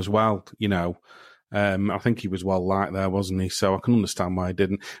left on as well. You know, I think he was well liked there, wasn't he? So I can understand why he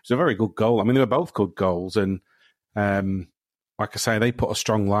didn't. It was a very good goal. I mean, they were both good goals, and like I say, they put a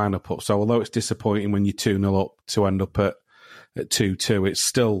strong lineup up. So although it's disappointing when you're 2-0 up to end up at 2-2, it's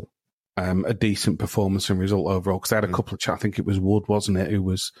still a decent performance and result overall. Because they had a couple of I think it was Wood, wasn't it, who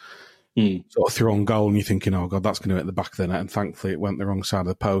was sort of through on goal, and you're thinking, oh God, that's going to hit the back of the net. And thankfully, it went the wrong side of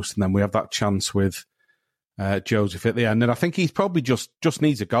the post. And then we have that chance with Joseph at the end, and I think he's probably just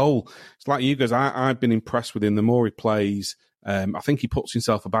needs a goal. It's like you guys. I've been impressed with him. The more he plays, I think he puts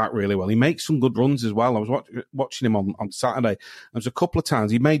himself about really well. He makes some good runs as well. I was watching him on Saturday. There was a couple of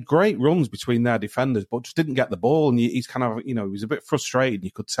times he made great runs between their defenders, but just didn't get the ball. And he's kind of, you know, he was a bit frustrated.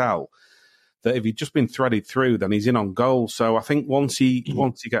 You could tell that if he'd just been threaded through, then he's in on goal. So I think once he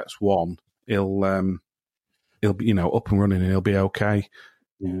gets one, he'll be, you know, up and running, and he'll be okay.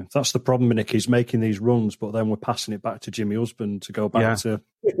 Yeah, that's the problem, Nick. He's making these runs, but then we're passing it back to Jimmy Husband to go back to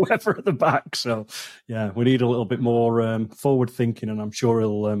whoever at the back. So, yeah, we need a little bit more forward thinking, and I'm sure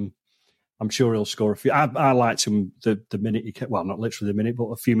he'll score a few. I liked him the minute he kept, well, not literally the minute, but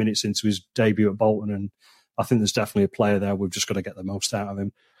a few minutes into his debut at Bolton, and I think there's definitely a player there. We've just got to get the most out of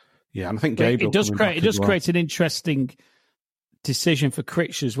him. Yeah, and I think Gabriel it does create an interesting decision for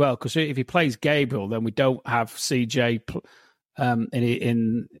Critch as well, because if he plays Gabriel, then we don't have CJ.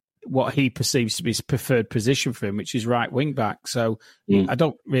 In what he perceives to be his preferred position for him, which is right wing back. So I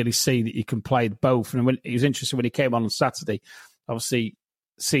don't really see that you can play both. And it was interesting when he came on Saturday, obviously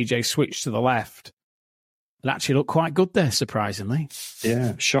CJ switched to the left and actually looked quite good there, surprisingly.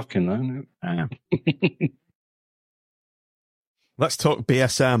 Yeah, shocking though. Let's talk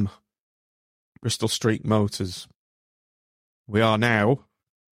BSM, Bristol Street Motors. We are now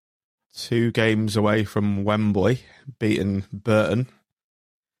 2 games away from Wembley, beating Burton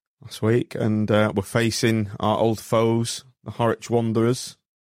last week, and we're facing our old foes, the Horwich Wanderers,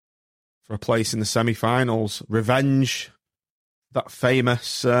 for a place in the semi-finals. Revenge, that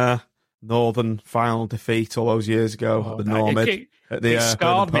famous Northern final defeat all those years ago at the Normid. It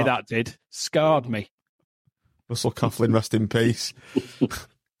scarred me, that did. Scarred me. Russell Coughlin, rest in peace. With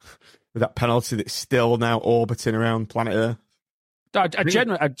that penalty that's still now orbiting around planet Earth. I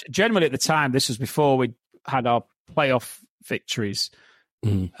generally at the time, this was before we had our playoff victories.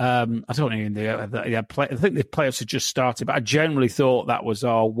 I don't even I think the playoffs had just started, but I generally thought that was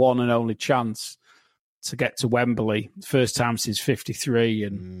our one and only chance to get to Wembley. First time since '53,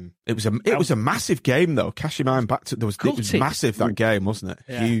 and it was a massive game though. Cash your mind back to it was massive, that game, wasn't it?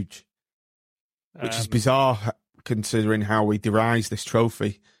 Yeah. Huge, which is bizarre considering how we derised this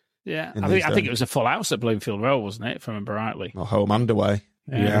trophy. Yeah, I think it was a full house at Bloomfield Road, wasn't it, if I remember rightly? Or home and away.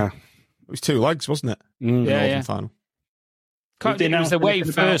 Yeah. It was 2 legs, wasn't it? Yeah. Final. It was away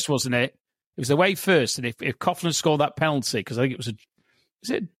first, wasn't it? It was away first, and if Coughlin scored that penalty, because I think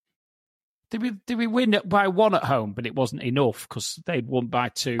did we win it by 1 at home, but it wasn't enough because they'd won by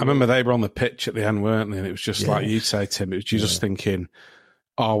 2. I remember they were on the pitch at the end, weren't they? And it was just like you say, Tim, it was just thinking,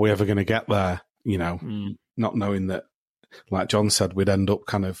 are we ever going to get there? You know, not knowing that, like John said, we'd end up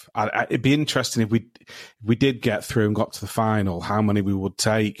kind of... it'd be interesting if we did get through and got to the final, how many we would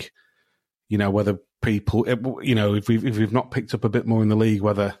take, you know, whether people... you know, if we've not picked up a bit more in the league,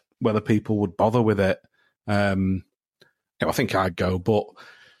 whether people would bother with it. I think I'd go, but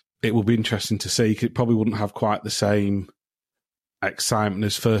it will be interesting to see. It probably wouldn't have quite the same excitement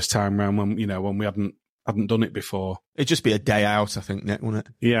as first time round when we hadn't done it before. It'd just be a day out, I think, Nick, wouldn't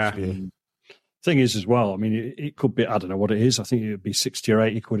it? Yeah. Thing is, as well, I mean, it could be, I don't know what it is. I think it would be 60 or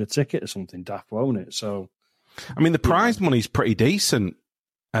 80 quid a ticket or something daft, won't it? So, I mean, the prize money's pretty decent.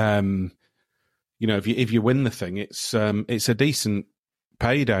 You know, if you win the thing, it's a decent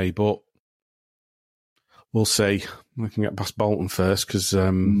payday, but we'll see. We can get past Bolton first because,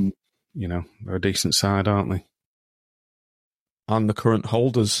 you know, they're a decent side, aren't they? And the current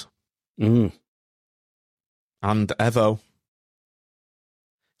holders. And Evo.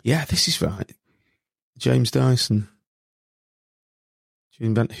 Yeah, this is right. James Dyson. You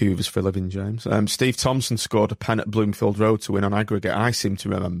invent Hoovers for a living, James. Steve Thompson scored a pen at Bloomfield Road to win on aggregate. I seem to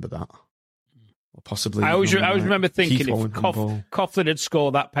remember that. Or possibly. I always remember thinking if Coughlin had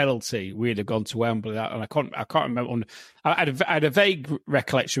scored that penalty, we'd have gone to Wembley. And I can't remember. I had a vague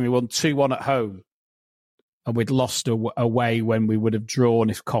recollection. We won 2-1 at home, and we'd lost away when we would have drawn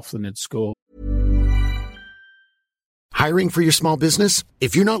if Coughlin had scored. Hiring for your small business?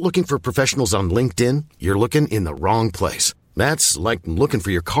 If you're not looking for professionals on LinkedIn, you're looking in the wrong place. That's like looking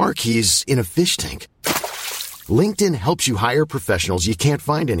for your car keys in a fish tank. LinkedIn helps you hire professionals you can't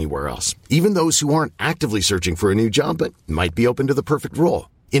find anywhere else, even those who aren't actively searching for a new job but might be open to the perfect role.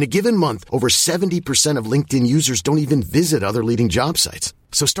 In a given month, over 70% of LinkedIn users don't even visit other leading job sites.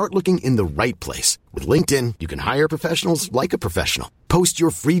 So start looking in the right place. With LinkedIn, you can hire professionals like a professional. Post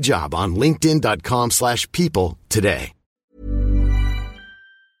your free job on linkedin.com/people today.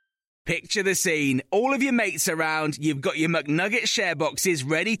 Picture the scene. All of your mates around, you've got your McNugget share boxes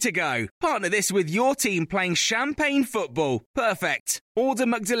ready to go. Partner this with your team playing champagne football. Perfect. Order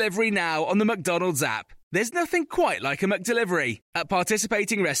McDelivery now on the McDonald's app. There's nothing quite like a McDelivery. At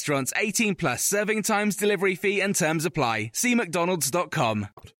participating restaurants, 18 plus, serving times, delivery fee and terms apply. See mcdonalds.com.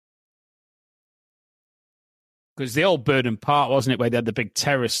 Because the old Burnham Park, wasn't it, where they had the big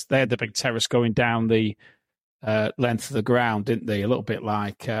terrace? They had the big terrace going down the length of the ground, didn't they? A little bit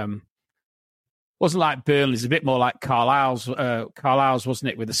like... wasn't like Burnley's, a bit more like Carlisle's. Carlisle's, wasn't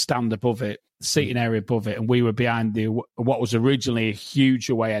it, with a stand above it, seating area above it, and we were behind what was originally a huge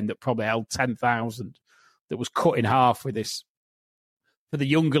away end that probably held 10,000, that was cut in half with this, for the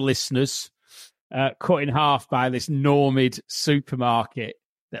younger listeners, cut in half by this Normid supermarket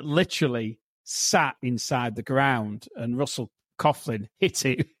that literally sat inside the ground, and Russell Coughlin hit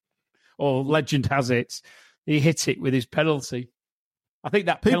it, or legend has it, he hit it with his penalty. I think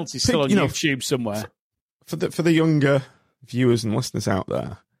that penalty's still on YouTube somewhere. For the younger viewers and listeners out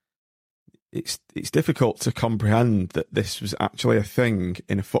there, it's difficult to comprehend that this was actually a thing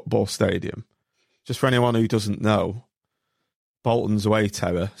in a football stadium. Just for anyone who doesn't know, Bolton's away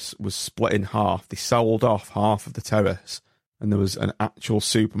terrace was split in half. They sold off half of the terrace, and there was an actual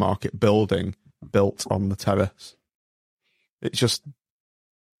supermarket building built on the terrace. It's just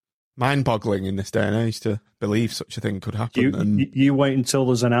mind-boggling in this day and age to believe such a thing could happen. You wait until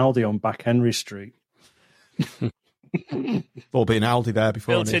there's an Aldi on Back Henry Street. There'll be an Aldi there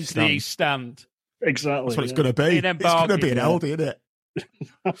before built into the East Stand. Exactly. That's what it's going to be. It's going to be an Aldi, isn't it?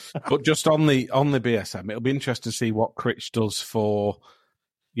 But just on the BSM, it'll be interesting to see what Critch does for,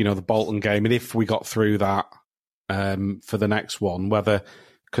 the Bolton game, and if we got through that for the next one, whether,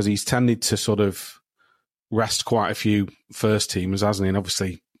 because he's tended to sort of rest quite a few first teamers, hasn't he? And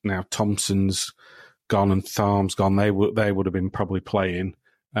obviously now Thompson's gone and Tharm's gone. They would have been probably playing.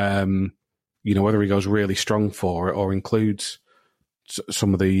 Whether he goes really strong for it or includes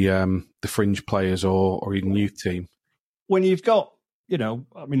some of the fringe players or even youth team. When you've got,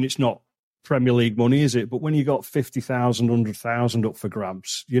 it's not Premier League money, is it? But when you've got 50,000, 100,000 up for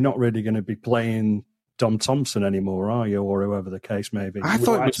grabs, you're not really going to be playing Dom Thompson anymore, are you? Or whoever the case may be. I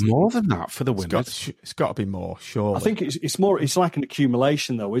thought it was more than that for the winners. It's got to be more, sure. I think it's more. It's like an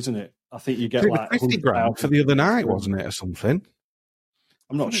accumulation, though, isn't it? I think you get like 50 grand for the other night, wasn't it, or something?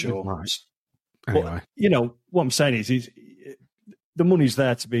 I'm not sure. Right. Anyway, but, what I'm saying is the money's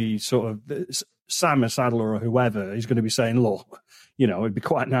there to be sort of Sam Sadler or whoever is going to be saying, look, it'd be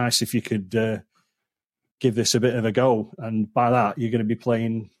quite nice if you could give this a bit of a go, and by that you're going to be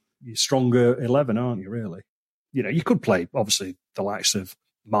playing your stronger 11, aren't you? Really, you could play obviously the likes of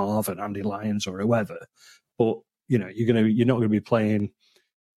Marv and Andy Lyons or whoever, but you're not going to be playing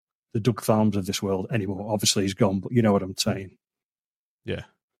the Doug Tharms of this world anymore. Obviously he's gone, but you know what I'm saying. Yeah.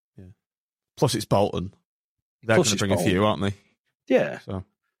 Plus it's Bolton. They're going to bring a few, aren't they? Yeah. So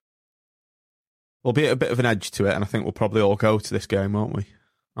there'll be a bit of an edge to it, and I think we'll probably all go to this game, won't we?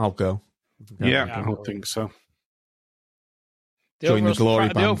 I'll go. Yeah, I don't think so.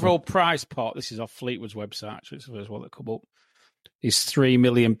 The overall prize pot, this is off Fleetwood's website, actually, it's the first one that come up, is £3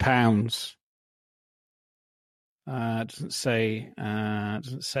 million. Doesn't say how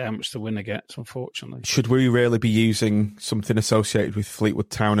much the winner gets, unfortunately. Should we really be using something associated with Fleetwood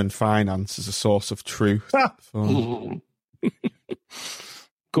Town and finance as a source of truth?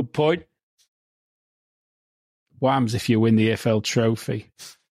 Good point. Whams if you win the EFL trophy.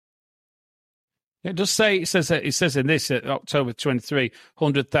 It does say, it says in this, October 23,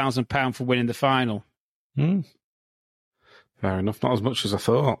 £100,000 for winning the final. Fair enough. Not as much as I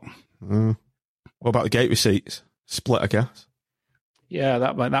thought. What about the gate receipts? Split, I guess. Yeah,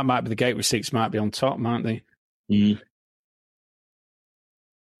 that might be the gate receipts might be on top, mightn't they?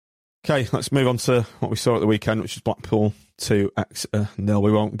 Okay, let's move on to what we saw at the weekend, which is Blackpool to Exeter. No,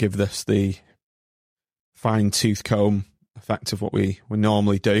 we won't give this the fine-tooth comb effect of what we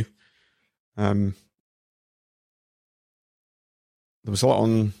normally do. There was a lot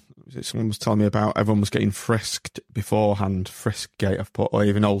on. Someone was telling me about everyone was getting frisked beforehand. Friskgate, I've put, or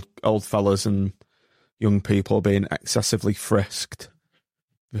even old fellas and young people being excessively frisked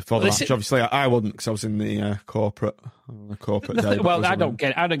before the match. Obviously, I wouldn't, because I was in the corporate day. Well, I don't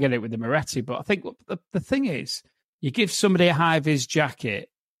get it with the Moretti, but I think the thing is, you give somebody a high-vis jacket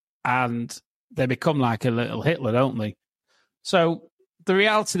and they become like a little Hitler, don't they? So the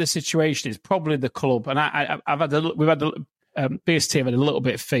reality of the situation is probably the club, and BST have had a little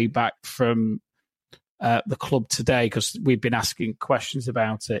bit of feedback from the club today, because we've been asking questions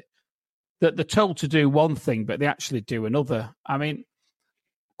about it, that they're told to do one thing, but they actually do another. I mean,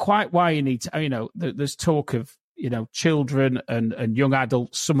 quite why you need to, there's talk of, children and young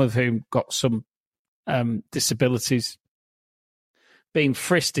adults, some of whom got some disabilities, being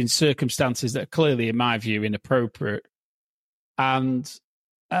frisked in circumstances that are clearly, in my view, inappropriate. And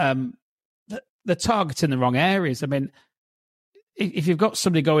they're targeting the wrong areas. I mean, if you've got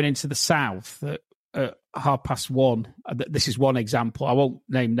somebody going into the south at 1:30, this is one example. I won't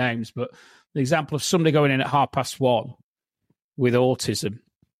name names, but the example of somebody going in at 1:30 with autism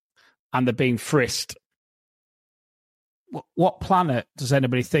and they're being frisked. What planet does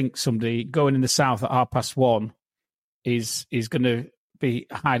anybody think somebody going in the south at 1:30 is going to be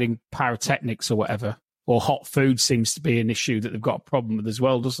hiding pyrotechnics or whatever? Or hot food seems to be an issue that they've got a problem with as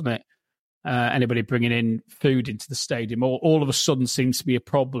well, doesn't it? Anybody bringing in food into the stadium all of a sudden seems to be a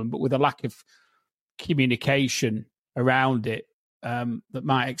problem, but with a lack of communication around it, that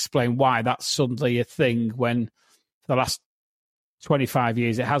might explain why that's suddenly a thing when for the last 25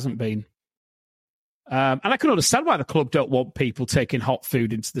 years it hasn't been. And I can understand why the club don't want people taking hot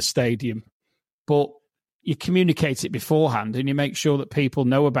food into the stadium, but you communicate it beforehand and you make sure that people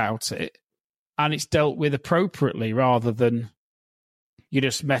know about it and it's dealt with appropriately, rather than you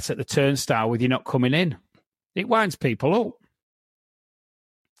just met at the turnstile with you not coming in. It winds people up.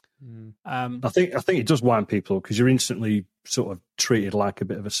 I think it does wind people up, because you're instantly sort of treated like a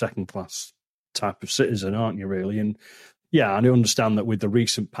bit of a second-class type of citizen, aren't you, really? And yeah, I understand that with the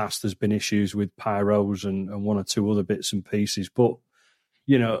recent past there's been issues with pyros and one or two other bits and pieces, but,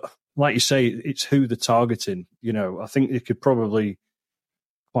 like you say, it's who they're targeting. I think you could probably,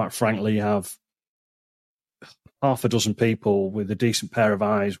 quite frankly, have half a dozen people with a decent pair of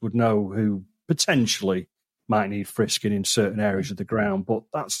eyes would know who potentially might need frisking in certain areas of the ground, but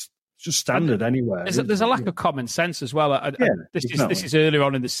that's just standard anywhere. There's a lack of common sense as well. This is earlier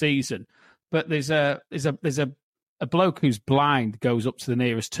on in the season, but there's a bloke who's blind goes up to the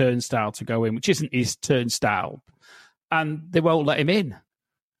nearest turnstile to go in, which isn't his turnstile, and they won't let him in.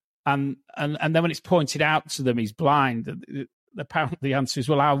 And then when it's pointed out to them he's blind, apparently the answer is,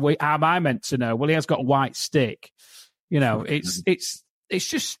 well, how am I meant to know? Well, he has got a white stick. It's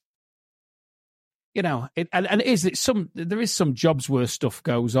just, there is some jobs where stuff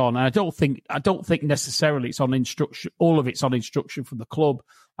goes on. And I don't think necessarily it's on instruction. All of it's on instruction from the club.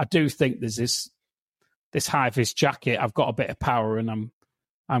 I do think there's this high-vis jacket. I've got a bit of power and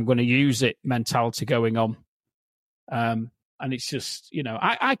I'm going to use it mentality going on. And it's just,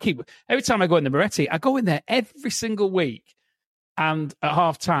 I keep, every time I go in the Moretti, I go in there every single week. And at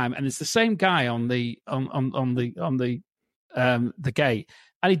half time, and it's the same guy on the gate,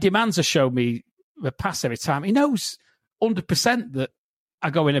 and he demands to show me the pass every time. He knows 100% that I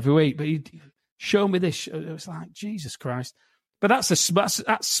go in every week, but he show me this. It was like, Jesus Christ! But that's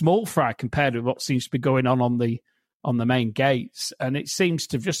small fry compared with what seems to be going on the main gates, and it seems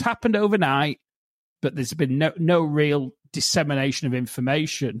to have just happened overnight. But there's been no real dissemination of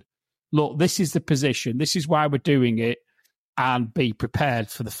information. Look, this is the position. This is why we're doing it. And be prepared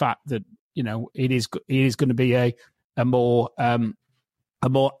for the fact that it is going to be a more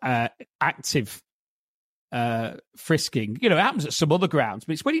active frisking. It happens at some other grounds,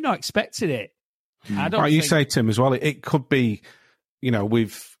 but it's when you're not expecting it. You say, Tim, as well. It could be,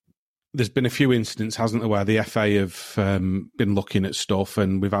 there's been a few incidents, hasn't there, where the FA have been looking at stuff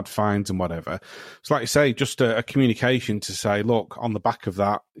and we've had fines and whatever. So, like you say, just a communication to say, look, on the back of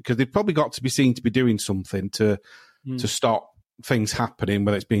that, because they've probably got to be seen to be doing something to stop things happening,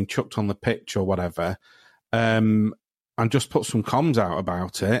 whether it's being chucked on the pitch or whatever, and just put some comms out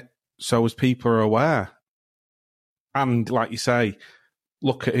about it so as people are aware. And like you say,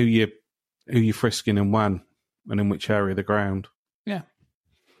 look at who you're frisking and when and in which area of the ground. Yeah.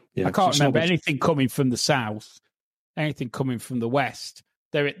 I can't remember anything coming from the south, anything coming from the west.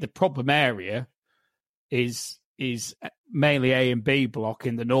 The problem area is mainly A and B block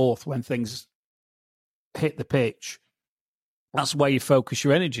in the north when things hit the pitch. That's where you focus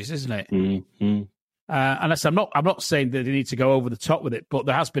your energies, isn't it? Mm-hmm. And I'm not saying that they need to go over the top with it, but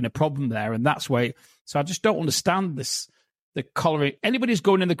there has been a problem there, and that's why. So I just don't understand this. The collaring. Anybody who's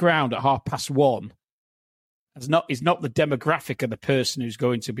going in the ground at 1:30 is not the demographic of the person who's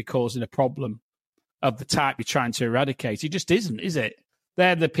going to be causing a problem of the type you're trying to eradicate. It just isn't, is it?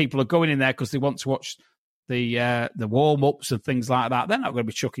 They're the people who are going in there because they want to watch the warm-ups and things like that. They're not going to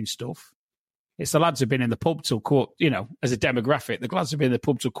be chucking stuff. It's the lads who've been in the pub till as a demographic, the lads who've been in the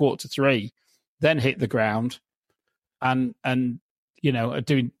pub till 2:45, then hit the ground and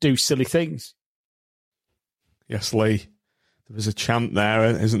do silly things. Yes, Lee. There was a chant there,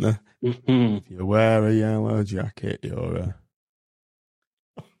 isn't there? Mm-hmm. If you wear a yellow jacket, you're a...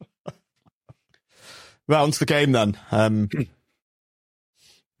 Right, on to the game then.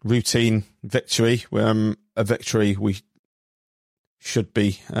 Routine victory. A victory we should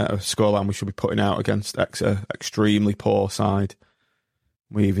be, a scoreline we should be putting out against extremely poor side.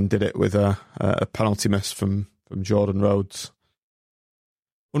 We even did it with a penalty miss from Jordan Rhodes.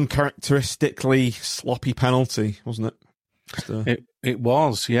 Uncharacteristically sloppy penalty, wasn't it? It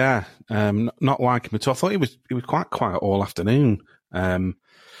was, yeah. Not like him at all. I thought he was quite quiet all afternoon.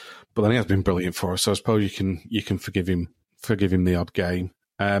 But then he has been brilliant for us, so I suppose you can forgive him the odd game.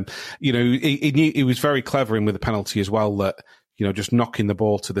 He knew he was very clever in with the penalty as well, that, just knocking the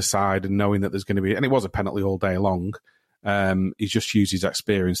ball to the side and knowing that there's going to be, and it was a penalty all day long. He's just used his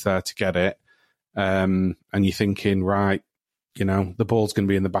experience there to get it. And you're thinking, right, the ball's going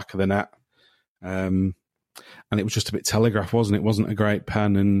to be in the back of the net. And it was just a bit telegraphed, wasn't it? It wasn't a great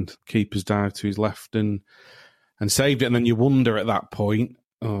pen, and keeper's dive to his left and saved it. And then you wonder at that point,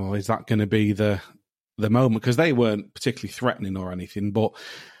 is that going to be the moment? Because they weren't particularly threatening or anything, but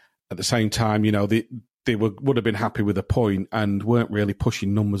at the same time, they would have been happy with a point and weren't really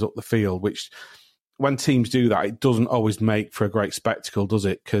pushing numbers up the field, which when teams do that, it doesn't always make for a great spectacle, does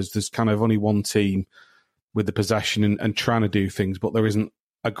it? Because there's kind of only one team with the possession and trying to do things, but there isn't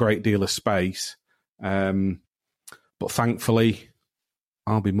a great deal of space. But thankfully,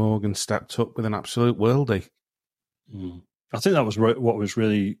 Albie Morgan stepped up with an absolute worldie. I think that was what was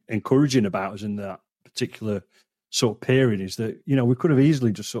really encouraging about us in that particular sort of period, is that, we could have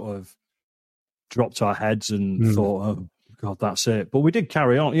easily just sort of dropped our heads and thought, oh, God, that's it. But we did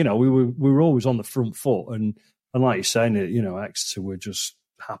carry on. We were always on the front foot. And like you're saying, Exeter were just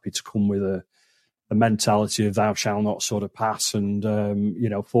happy to come with a mentality of thou shalt not sort of pass. And,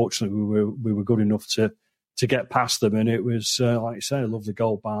 fortunately, we were good enough to get past them. And it was, like you say, a lovely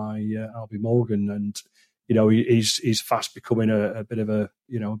goal by Albie Morgan. And, he's fast becoming a bit of a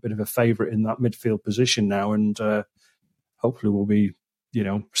favourite in that midfield position now. And hopefully we'll be,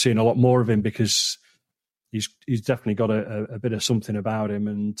 seeing a lot more of him, because he's definitely got a bit of something about him.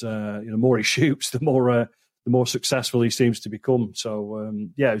 And, the more he shoots, the more successful he seems to become. So,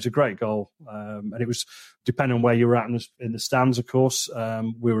 it was a great goal. And it was, depending on where you were at in the stands, of course.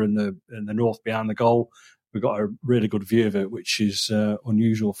 We were in the north behind the goal. We got a really good view of it, which is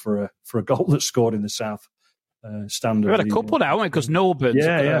unusual for a goal that's scored in the south stand. We had a couple now, haven't we? Because Norburn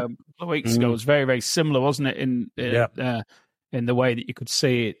a couple of weeks ago was very, very similar, wasn't it? In the way that you could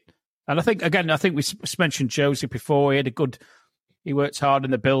see it. And I think we mentioned Josie before. He worked hard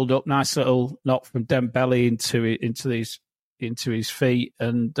in the build-up. Nice little knock from Dembele into his feet,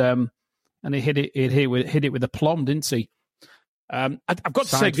 and he hit it with aplomb, didn't he? I've got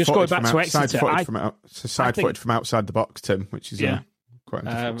to say, just going back to Exeter, side-footed from outside the box, Tim, which is quite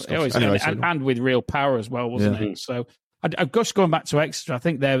interesting. And with real power as well, wasn't it? So, just going back to Exeter, I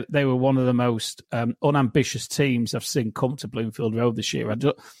think they were one of the most unambitious teams I've seen come to Bloomfield Road this year. I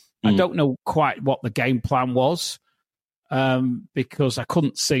don't know quite what the game plan was, because I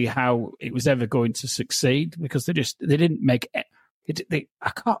couldn't see how it was ever going to succeed, because they didn't make it.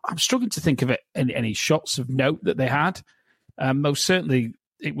 I'm struggling to think of any shots of note that they had. Most certainly,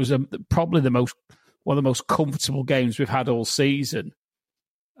 it was probably one of the most comfortable games we've had all season.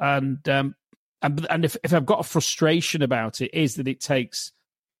 And if I've got a frustration about it, is that it takes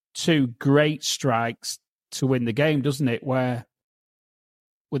two great strikes to win the game, doesn't it? Where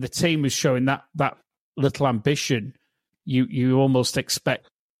with a team who's showing that little ambition, you almost expect,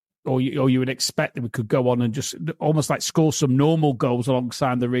 or you would expect that we could go on and just almost like score some normal goals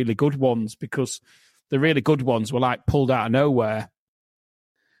alongside the really good ones, because the really good ones were like pulled out of nowhere.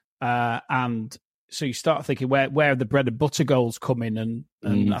 And so you start thinking, where are the bread and butter goals coming? And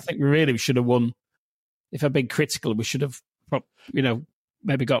I think we should have won. If I've been critical, we should have,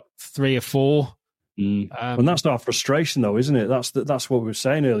 maybe got 3 or 4. And that's our frustration, though, isn't it? That's what we were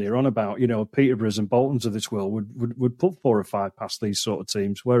saying earlier on about, Peterboroughs and Boltons of this world would put 4 or 5 past these sort of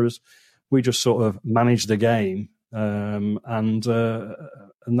teams, whereas we just sort of manage the game and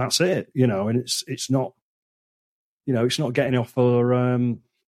that's it. And it's not, it's not getting off our out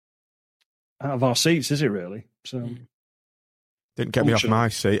of our seats, is it really? So didn't get me off my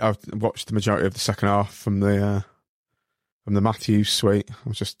seat. I watched the majority of the second half from the Matthews suite. I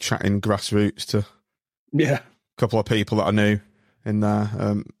was just chatting grassroots to a couple of people that I knew in there.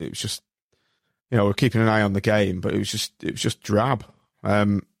 It was just, we're keeping an eye on the game, but it was just drab.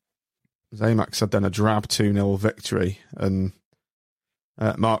 Zamax had then a drab 2-0 victory, and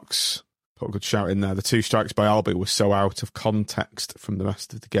Mark's put a good shout in there. The 2 strikes by Albi were so out of context from the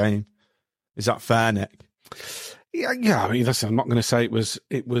rest of the game. Is that fair, Nick? Yeah. I mean, listen, I'm not going to say it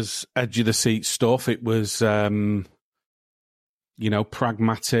was edge of the seat stuff. It was,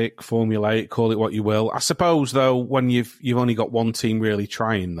 pragmatic, formulaic, call it what you will. I suppose though, when you've only got one team really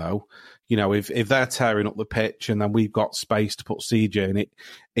trying though, if they're tearing up the pitch and then we've got space to put CJ in,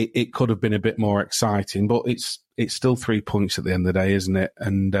 it could have been a bit more exciting. But it's still 3 points at the end of the day, isn't it?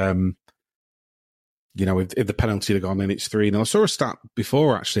 And if the penalty had gone in, it's 3. Now, I saw a stat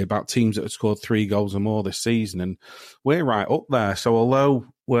before, actually, about teams that had scored 3 goals or more this season, and we're right up there. So although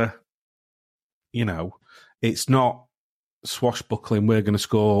we're, it's not swashbuckling, we're going to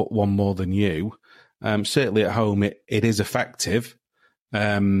score 1 more than you, certainly at home it is effective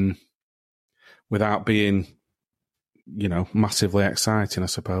without being, massively exciting, I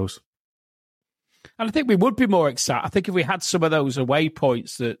suppose. And I think we would be more excited. I think if we had some of those away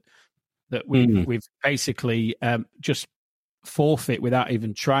points that we've basically just forfeit without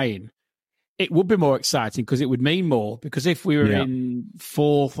even trying, it would be more exciting because it would mean more. Because if we were in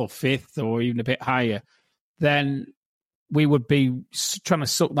 4th or 5th or even a bit higher, then we would be trying to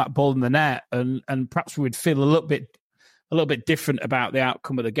suck that ball in the net, and perhaps we would feel a little bit different about the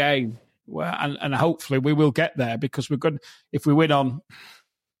outcome of the game. Well, and hopefully we will get there, because we're good if we win on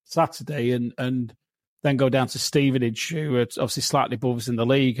Saturday and then go down to Stevenage, who are obviously slightly above us in the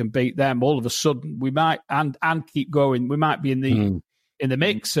league, and beat them. All of a sudden, we might and keep going. We might be in the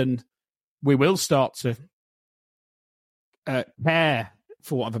mix, and we will start to care,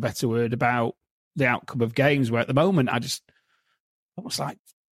 for want of a better word, about the outcome of games. Where at the moment, I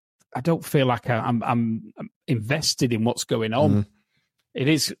don't feel like I'm invested in what's going on.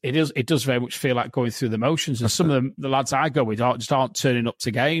 It does very much feel like going through the motions, and some of the lads I go with aren't turning up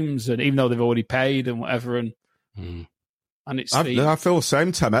to games, and even though they've already paid and whatever, and it's I feel the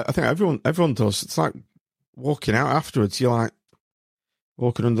same, Tim. I think everyone does. It's like walking out afterwards. You're like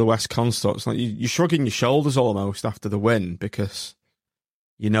walking under the West Constant. It's like you're shrugging your shoulders almost after the win, because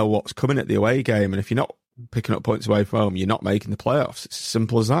you know what's coming at the away game, and if you're not picking up points away from home, you're not making the playoffs. It's as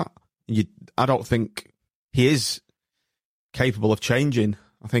simple as that. I don't think he is capable of changing.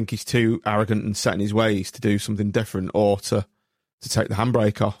 I think he's too arrogant and set in his ways to do something different, or to take the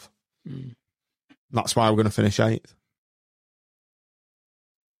handbrake off. That's why we're going to finish 8th,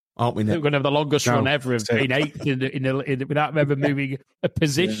 aren't we, Nick? We're going to have the longest run ever of being 8th without ever moving a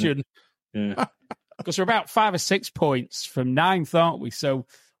position. Yeah. Because we're about 5 or 6 points from 9th, aren't we? So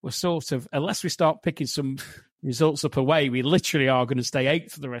we're sort of, unless we start picking some results up away, we literally are going to stay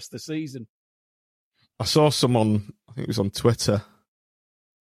 8th for the rest of the season. I saw someone, I think it was on Twitter,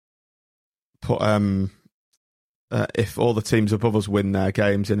 put if all the teams above us win their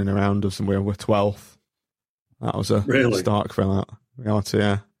games in and around us and we're 12th. That was a stark for that reality,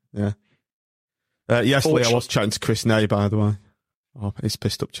 yeah. Yes, Lee, I was chatting to Chris Ney, by the way. Oh, he's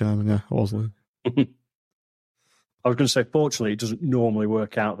pissed up chairman, yeah, I was, Lee. I was going to say, fortunately, it doesn't normally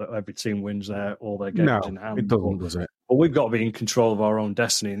work out that every team wins all their games in hand. It doesn't, does it? But we've got to be in control of our own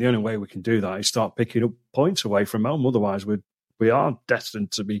destiny, and the only way we can do that is start picking up points away from home. Otherwise, we are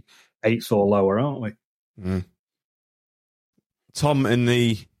destined to be 8th or lower, aren't we? Tom, in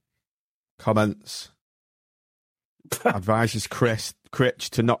the comments, advises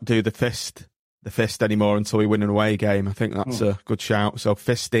Critch to not do the fist anymore until we win an away game. I think that's a good shout. So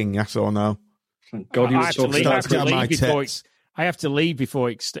fisting, yes or no? God, I have to leave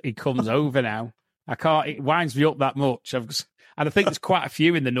before he comes over now. I can't. It winds me up that much. And I think there's quite a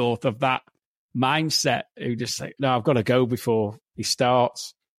few in the north of that mindset who just say, "No, I've got to go before he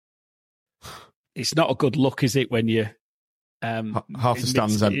starts." It's not a good look, is it, when you're half the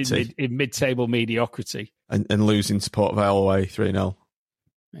stands empty in mid-table mediocrity and losing to Port Vale away 3-0.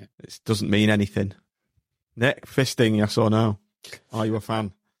 Yeah. It doesn't mean anything. Nick, fisting, yes or no? Are you a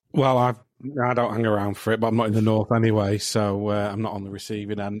fan? Well, I don't hang around for it, but I'm not in the north anyway, so I'm not on the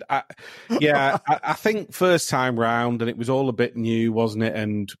receiving end. I think first time round, and it was all a bit new, wasn't it?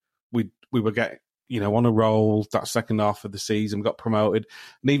 And we were getting, on a roll that second half of the season, got promoted,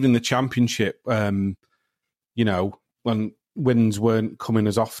 and even in the championship, when wins weren't coming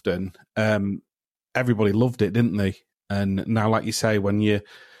as often, everybody loved it, didn't they? And now, like you say, when you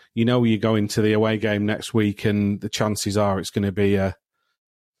know you're going to the away game next week and the chances are it's going to be a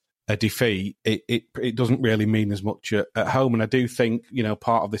defeat, it doesn't really mean as much at home. And I do think,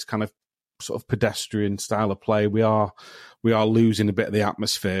 part of this kind of sort of pedestrian style of play, we are losing a bit of the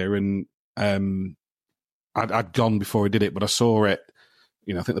atmosphere. And I'd gone before we did it, but I saw it.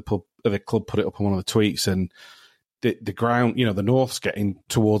 I think the club put it up on one of the tweets, and the ground, the North's getting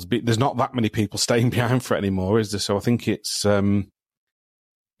towards. There's not that many people staying behind for it anymore, is there? So I think it's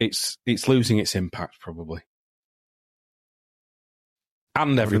losing its impact probably.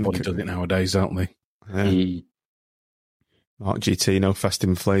 And everybody does it nowadays, don't they? Yeah. Mark GT, no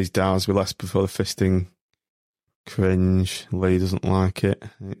festing flays Dars with less before the fisting. Cringe. Lee doesn't like it.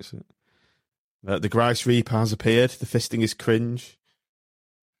 The Grice Reaper has appeared. The fisting is cringe.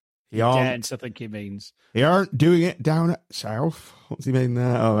 Dance, I think he means. He aren't doing it down at South. What's he mean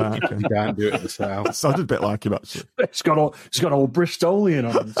there? Oh, right. You can't do it at the South. That sounded a bit like him, actually. It's got all Bristolian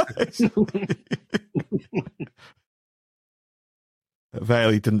on it.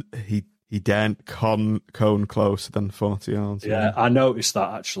 Vale, he daren't cone closer than 40 yards. Yeah, I noticed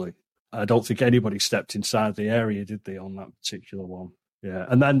that, actually. I don't think anybody stepped inside the area, did they, on that particular one? Yeah,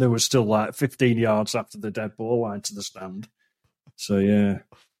 and then there was still like 15 yards after the dead ball line to the stand. So, yeah.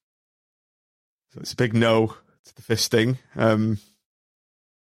 So it's a big no to the fisting.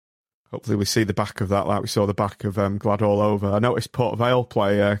 Hopefully we see the back of that like we saw the back of Glad All Over. I noticed Port Vale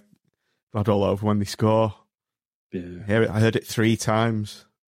play Glad All Over when they score. Yeah. I heard it 3 times.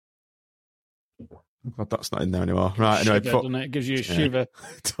 I'm glad that's not in there anymore. Right, anyway. It gives you a shiver.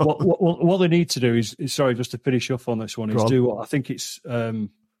 What they need to do is, sorry, just to finish off on this one, do what I think it's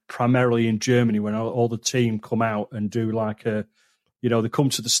primarily in Germany when all the team come out and do like they come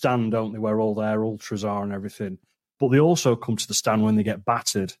to the stand, don't they, where all their ultras are and everything. But they also come to the stand when they get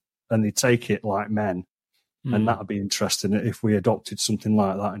battered and they take it like men. Mm. And that'd be interesting if we adopted something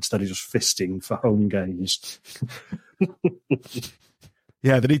like that instead of just fisting for home games.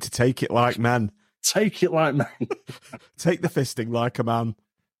 Yeah, they need to take it like men. Take it like men. Take the fisting like a man.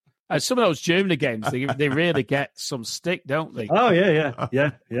 Some of those Germany games, they really get some stick, don't they? Oh, yeah,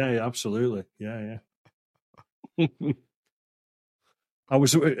 absolutely. Yeah.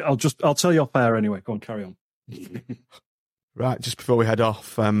 I'll tell you off air anyway. Go on, carry on. Right, just before we head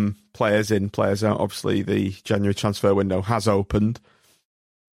off, players in, players out. Obviously, the January transfer window has opened.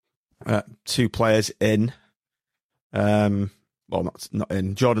 2 players in. Well, not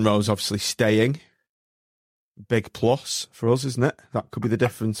in. Jordan Rose obviously staying. Big plus for us, isn't it? That could be the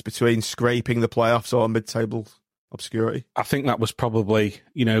difference between scraping the playoffs or mid-table obscurity. I think that was probably,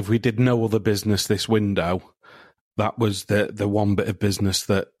 if we did no other business this window, that was the one bit of business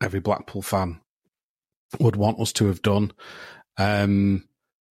that every Blackpool fan would want us to have done. I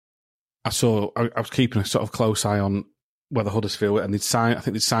was keeping a sort of close eye on whether Huddersfield, and I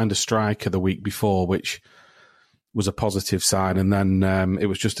think they'd signed a striker the week before, which was a positive sign. And then it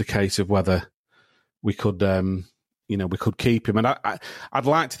was just a case of whether we could, we could keep him. And I'd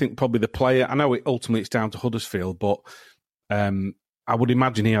like to think probably the player, I know ultimately it's down to Huddersfield, but I would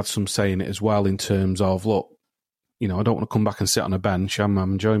imagine he had some say in it as well in terms of, look, I don't want to come back and sit on a bench. I'm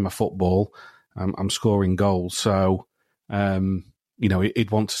enjoying my football. I'm scoring goals. So,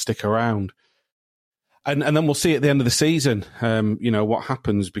 he'd want to stick around. And then we'll see at the end of the season, what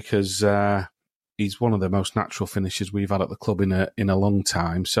happens, because he's one of the most natural finishers we've had at the club in a long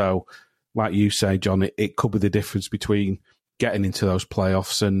time. So, like you say, John, it could be the difference between getting into those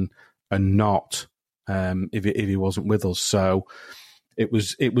playoffs and not if he wasn't with us. So it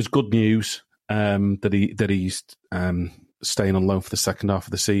was good news that he's staying on loan for the second half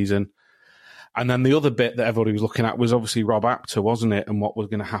of the season. And then the other bit that everybody was looking at was obviously Rob Apter, wasn't it? And what was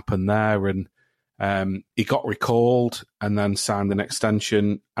going to happen there. And he got recalled and then signed an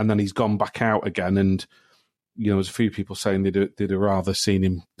extension, and then he's gone back out again. And, there's a few people saying they'd have rather seen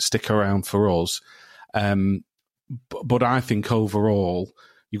him stick around for us. But I think overall,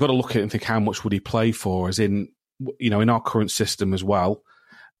 you've got to look at it and think, how much would he play for? As in, in our current system as well,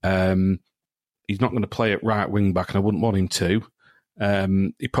 he's not going to play at right wing back, and I wouldn't want him to.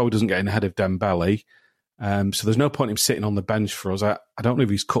 He probably doesn't get in ahead of Dembele. So there's no point in him sitting on the bench for us. I don't know if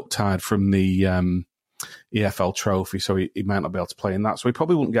he's cut tied from the EFL trophy, so he might not be able to play in that. So he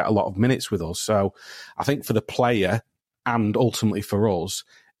probably wouldn't get a lot of minutes with us. So I think for the player and ultimately for us,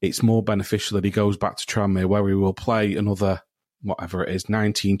 it's more beneficial that he goes back to Tranmere, where we will play another, whatever it is,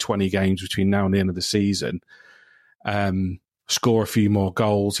 19, 20 games between now and the end of the season. Score a few more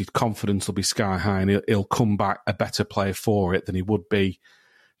goals. His confidence will be sky high, and he'll come back a better player for it than he would be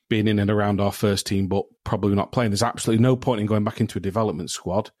being in and around our first team, but probably not playing. There's absolutely no point in going back into a development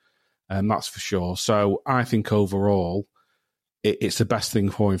squad. That's for sure. So I think overall, it's the best thing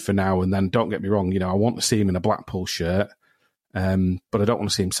for him for now. And then don't get me wrong, I want to see him in a Blackpool shirt, but I don't want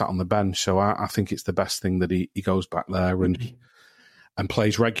to see him sat on the bench. So I think it's the best thing that he goes back there and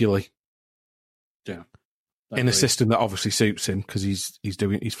plays regularly. Yeah. In a system that obviously suits him because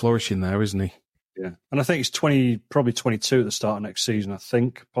he's flourishing there, isn't he? Yeah, and I think he's probably 22 at the start of next season. I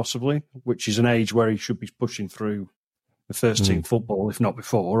think possibly, which is an age where he should be pushing through the first team football, if not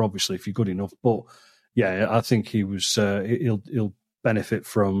before. Obviously, if you're good enough. But yeah, I think he was. He'll benefit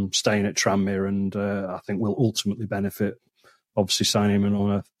from staying at Tranmere, and I think will ultimately benefit. Obviously, signing him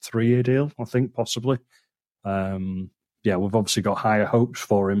on a 3-year deal. I think possibly. Yeah, we've obviously got higher hopes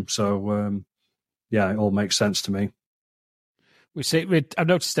for him. So yeah, it all makes sense to me. I've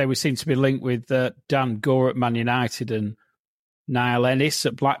noticed there we seem to be linked with Dan Gore at Man United and Niall Ennis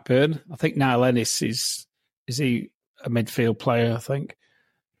at Blackburn. I think Niall Ennis is he a midfield player? I think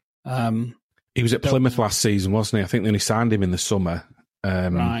he was at Plymouth last season, wasn't he? I think they only signed him in the summer.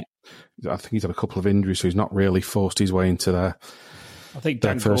 Right. I think he's had a couple of injuries, so he's not really forced his way into there. I think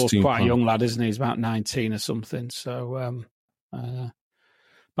Dan Gore's quite a young lad, isn't he? He's about 19 or something. So,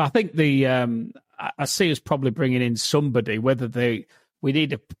 but I think I see us probably bringing in somebody. Whether we've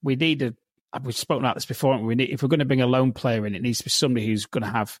spoken about this before. If we're going to bring a lone player in, it needs to be somebody who's going to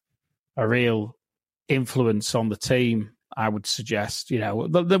have a real influence on the team. I would suggest,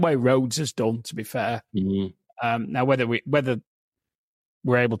 the way Rhodes has done. To be fair, now whether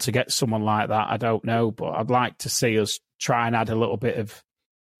we're able to get someone like that, I don't know. But I'd like to see us try and add a little bit of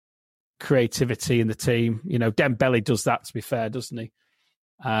creativity in the team. Dembele does that. To be fair, doesn't he?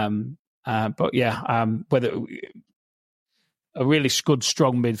 But yeah, whether a really good,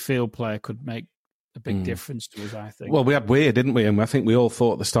 strong midfield player could make a big difference to us, I think. Well, we had Weir, didn't we? And I think we all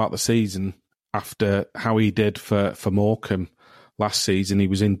thought at the start of the season, after how he did for Morecambe last season, he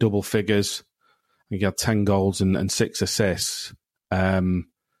was in double figures. He had 10 goals and 6 assists. So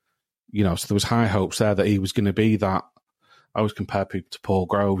there was high hopes there that he was going to be that. I always compare people to Paul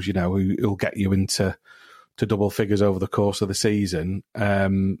Groves, who'll get you into double figures over the course of the season.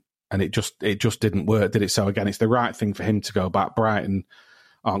 And it just didn't work, did it? So again, it's the right thing for him to go back. Brighton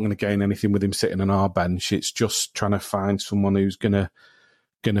aren't going to gain anything with him sitting on our bench. It's just trying to find someone who's going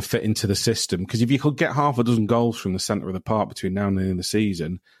to fit into the system. Because if you could get half a dozen goals from the centre of the park between now and the end of the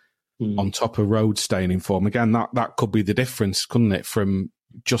season, on top of Rhodes staying in form, again, that could be the difference, couldn't it, from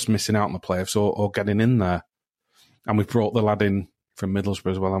just missing out on the playoffs or getting in there. And we've brought the lad in from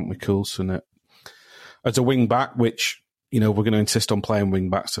Middlesbrough as well, haven't we, Coulson, as a wing back, which, we're going to insist on playing wing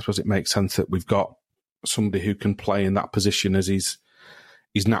backs. I suppose it makes sense that we've got somebody who can play in that position as his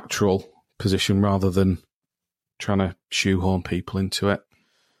natural position rather than trying to shoehorn people into it.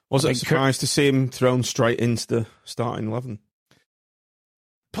 Was it a surprise to see him thrown straight into the starting 11?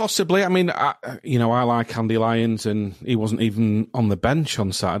 Possibly. I mean, I like Andy Lyons, and he wasn't even on the bench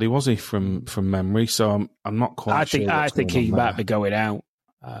on Saturday, was he? From memory, so I'm not quite sure. I think he might be going out.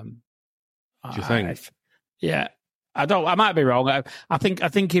 Do you think? Yeah, I don't. I might be wrong. I think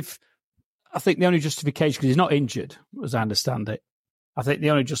the only justification, because he's not injured, as I understand it, I think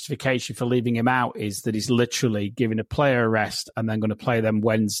the only justification for leaving him out is that he's literally giving a player a rest and then going to play them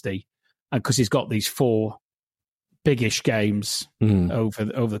Wednesday, and because he's got these 4 biggish games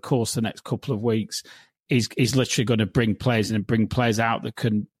over the course of the next couple of weeks, he's literally going to bring players in and bring players out that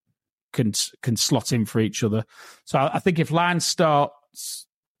can slot in for each other. So I think if Lyons starts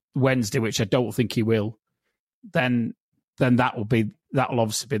Wednesday, which I don't think he will, then that'll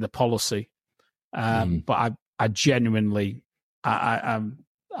obviously be the policy. But I genuinely, I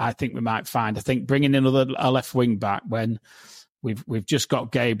think we might find. I think bringing in a left wing back when we've just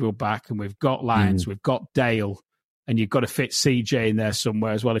got Gabriel back and we've got Lyons, we've got Dale, and you've got to fit CJ in there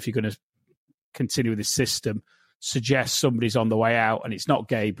somewhere as well if you're going to continue with this system. Suggest somebody's on the way out, and it's not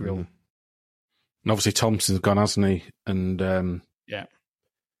Gabriel. And obviously Thompson's gone, hasn't he? And yeah.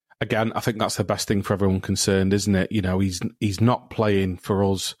 Again, I think that's the best thing for everyone concerned, isn't it? He's not playing for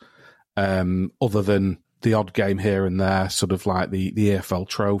us, other than the odd game here and there, sort of like the EFL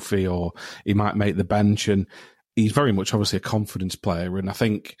trophy, or he might make the bench. And he's very much obviously a confidence player. And I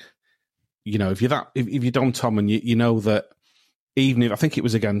think, if you're Dom Tom and you know that, even if I think it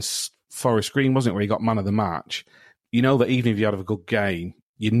was against Forest Green, wasn't it, where he got man of the match, that even if you had a good game,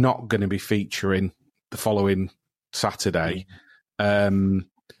 you're not going to be featuring the following Saturday.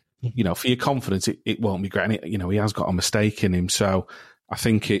 For your confidence, it won't be great. And he has got a mistake in him. So I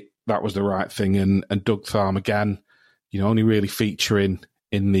think that was the right thing. And Doug Tharm, again, only really featuring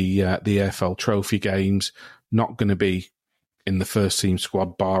in the AFL trophy games, not going to be in the first team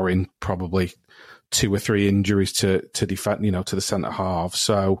squad, barring probably 2 or 3 injuries to defend, to the centre half.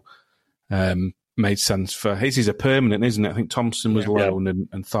 So made sense for his. Is a permanent, isn't it? I think Thompson was loan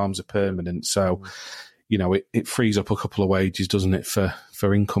and Tharm's a permanent. So, it frees up a couple of wages, doesn't it,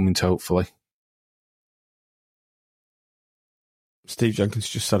 for incoming, hopefully. Steve Jenkins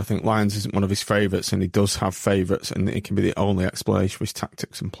just said, I think Lyons isn't one of his favourites, and he does have favourites, and it can be the only explanation for his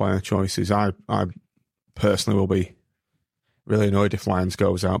tactics and player choices. I personally will be really annoyed if Lyons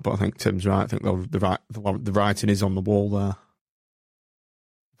goes out, but I think Tim's right. I think the writing is on the wall there.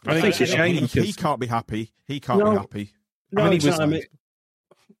 I think it's a shame. He can't be happy. He can't be happy. No,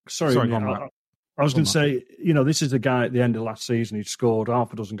 sorry, I was going to say, this is the guy at the end of last season who scored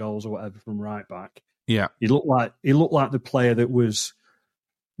half a dozen goals or whatever from right back. Yeah, he looked like the player that was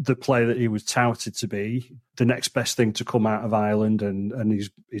the player that he was touted to be, the next best thing to come out of Ireland, and he's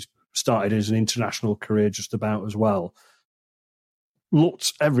started his international career just about as well.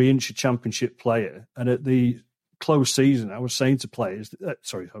 Looked every inch a championship player, and at the close season, I was saying to people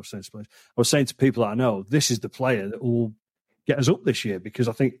that I know, this is the player that will get us up this year, because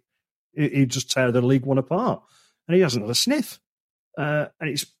I think he'd just tear the League One apart, and he hasn't had a sniff.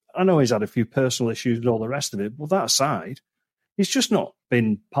 I know he's had a few personal issues and all the rest of it, but that aside, he's just not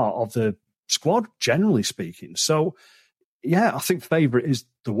been part of the squad, generally speaking. So, yeah, I think favourite is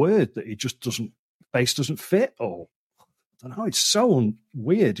the word, that he just doesn't fit, or I don't know, it's so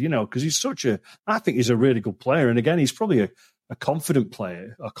weird, because I think he's a really good player. And again, he's probably a confident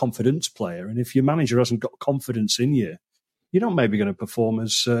player, a confidence player. And if your manager hasn't got confidence in you, you're not maybe going to perform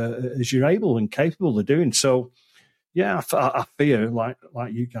as you're able and capable of doing. So, yeah, I fear, like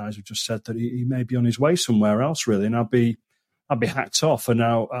you guys have just said, that he may be on his way somewhere else, really, and I'd be hacked off. And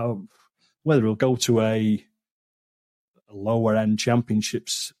now, whether he'll go to a lower end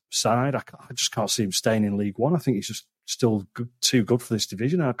championships side, I just can't see him staying in League One. I think he's just still too good for this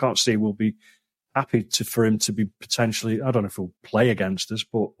division. I can't see we'll be happy for him to be potentially. I don't know if he'll play against us,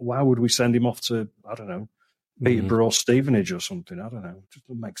 but why would we send him off to, I don't know, Peterborough or Stevenage or something? I don't know. It just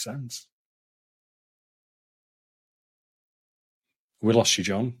doesn't make sense. We lost you,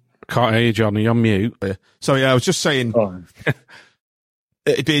 John. Can't hear you, John. Are you on mute? Sorry, I was just saying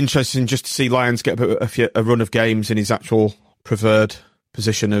it'd be interesting just to see Lyons get a run of games in his actual preferred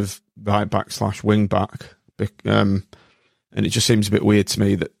position of right back / wing back. And it just seems a bit weird to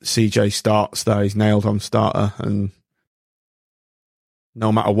me that CJ starts there. He's nailed on starter, and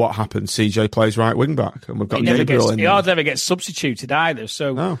no matter what happens, CJ plays right wing back, and we've got Gabriel in there. He hardly ever gets substituted either.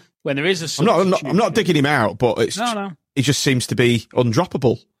 So when there is a substitute, I'm not digging him out, but it's he just seems to be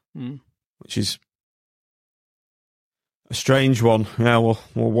undroppable, which is a strange one. Yeah, we'll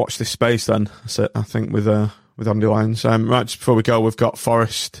watch this space then. I think with Andy Lyons. Right, just before we go, we've got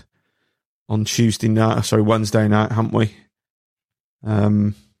Forest on Wednesday night, haven't we?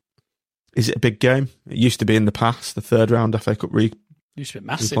 Is it a big game? It used to be in the past, the third round FA Cup used to be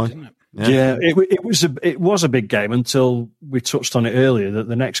massive, didn't it? Yeah, it was a big game until we touched on it earlier that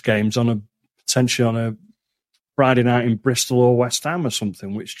the next game's potentially on a Friday night in Bristol or West Ham or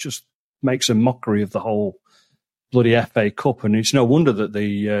something, which just makes a mockery of the whole bloody FA Cup. And it's no wonder that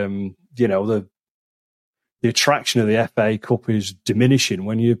the attraction of the FA Cup is diminishing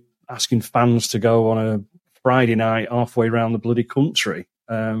when you're asking fans to go on a Friday night halfway around the bloody country.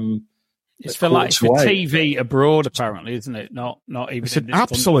 It's for TV abroad, apparently, isn't it? Not even. It's an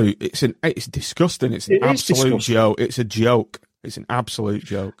absolute. It's disgusting. It's an absolute joke. It's a joke. It's an absolute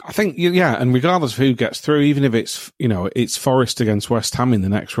joke. I think, and regardless of who gets through, even if it's Forest against West Ham in the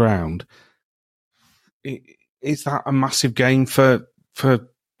next round, is that a massive game for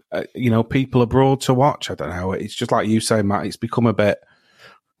people abroad to watch? I don't know. It's just like you say, Matt. It's become a bit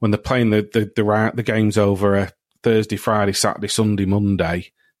when they're playing the games over a Thursday, Friday, Saturday, Sunday,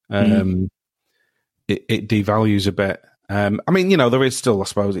 Monday. It devalues a bit. There is still, I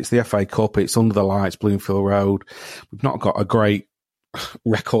suppose, it's the FA Cup, it's under the lights, Bloomfield Road. We've not got a great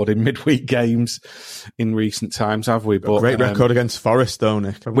record in midweek games in recent times, have we? But great record against Forest, though,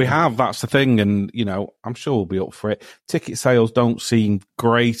 Nick. We have, that's the thing, and, I'm sure we'll be up for it. Ticket sales don't seem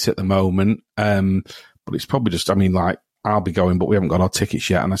great at the moment, but it's probably just, I'll be going, but we haven't got our tickets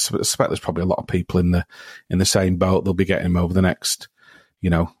yet, and I suspect there's probably a lot of people in the same boat. They'll be getting them over the next,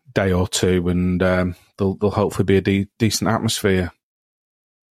 day or two, and there'll hopefully be a decent atmosphere.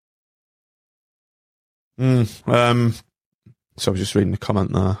 So I was just reading the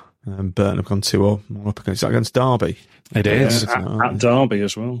comment there. Burton have gone 2-0 up against Derby. It is. At Derby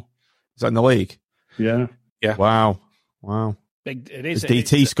as well. Is that in the league? Yeah. Wow. It is.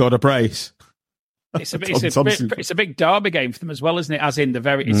 DT scored a brace. It's a big derby game for them as well, isn't it? As in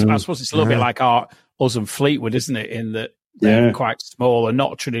I suppose it's a little bit like us and Fleetwood, isn't it? In that they're quite small and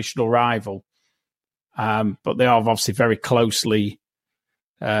not a traditional rival, but they are obviously very closely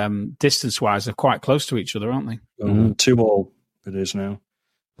distance-wise, are quite close to each other, aren't they? 2-2 it is now.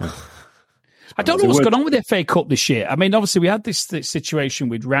 I don't know what's going on with the FA Cup this year. I mean, obviously, we had this situation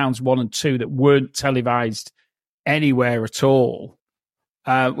with rounds 1 and 2 that weren't televised anywhere at all,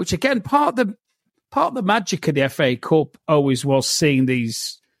 which, again, part of the magic of the FA Cup always was seeing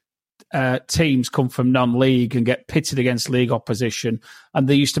these teams come from non-league and get pitted against league opposition. And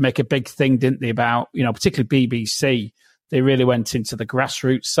they used to make a big thing, didn't they, about, particularly BBC. They really went into the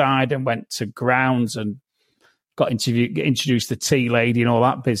grassroots side and went to grounds and got introduced the tea lady and all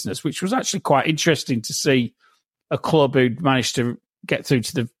that business, which was actually quite interesting to see a club who'd managed to get through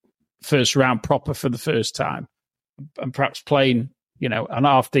to the first round proper for the first time and perhaps playing, an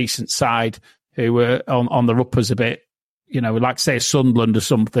half-decent side who were on the uppers a bit, like, say, Sunderland or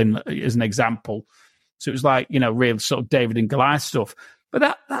something as an example. So it was like, real sort of David and Goliath stuff.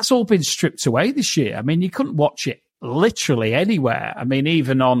 But that's all been stripped away this year. I mean, you couldn't watch it literally anywhere. I mean,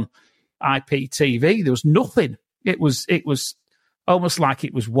 even on IPTV, there was nothing. It was almost like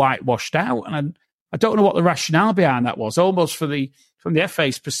it was whitewashed out. And I don't know what the rationale behind that was. Almost from the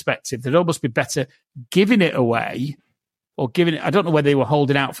FA's perspective, there'd almost be better giving it away or giving it. I don't know whether they were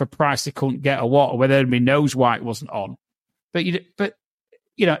holding out for a price they couldn't get or what, or whether anybody knows why it wasn't on. But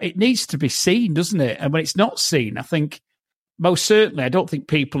it needs to be seen, doesn't it? And when it's not seen, I think most certainly, I don't think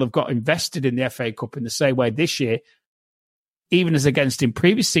people have got invested in the FA Cup in the same way this year, even as against in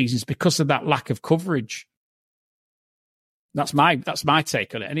previous seasons, because of that lack of coverage. That's my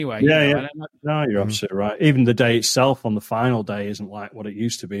take on it anyway. Yeah. No, you're absolutely right. Even the day itself on the final day isn't like what it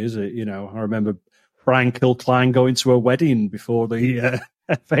used to be, is it? I remember Brian Kilcline going to a wedding before the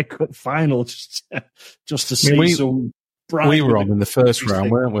FA Cup final just to see some. We were on in the first round,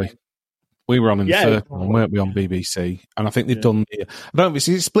 weren't we? We were on in the first round, weren't we, on BBC? And I think they've done. I don't know. Is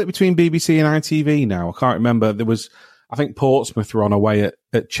it split between BBC and ITV now? I can't remember. There was, I think Portsmouth were on away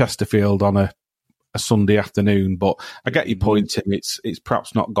at Chesterfield on a Sunday afternoon, but I get your point, Tim. It's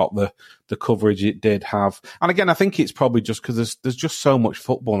perhaps not got the coverage it did have. And again, I think it's probably just because there's just so much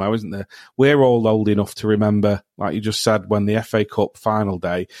football now, isn't there? We're all old enough to remember, like you just said, when the FA Cup final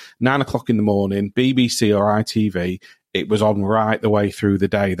day, 9:00 in the morning, BBC or ITV, it was on right the way through the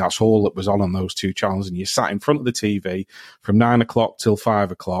day. That's all that was on those two channels. And you sat in front of the TV from 9:00 till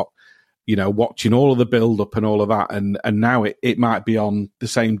 5:00, watching all of the build-up and all of that. And now it might be on the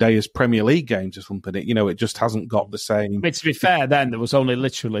same day as Premier League games or something. It just hasn't got the same. I mean, to be fair, then there was only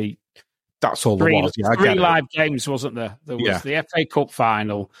literally that's all there was. Yeah, three live games, wasn't there? There was the FA Cup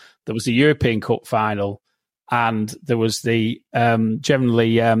final, there was the European Cup final, and there was the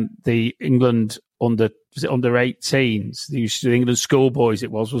the England under 18s, the England schoolboys.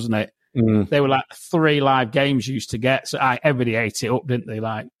 It wasn't it? They were like 3 live games you used to get. So everybody ate it up, didn't they?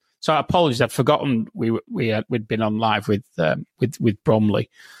 Like. So I apologize, I'd forgotten we'd been on live with Bromley,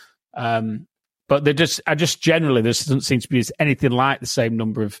 but there generally there doesn't seem to be anything like the same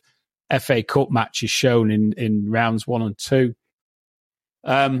number of FA Cup matches shown in rounds 1 and 2.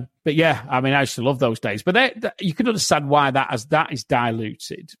 But yeah, I mean, I used to love those days. But you can understand why that is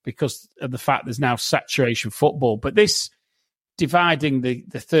diluted because of the fact there's now saturation football. But this dividing the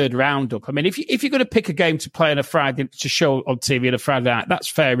third round up. I mean, if you're going to pick a game to play on a Friday to show on TV on a Friday night, that's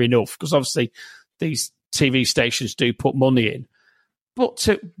fair enough because obviously these TV stations do put money in. But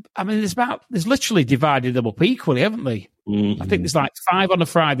there's literally divided them up equally, haven't they? Mm-hmm. I think there's like 5 on a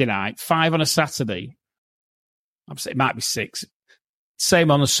Friday night, 5 on a Saturday. It might be 6. Same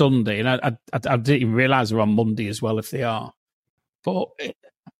on a Sunday, and I didn't even realise they're on Monday as well if they are. But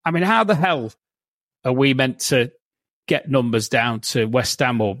I mean, how the hell are we meant to get numbers down to West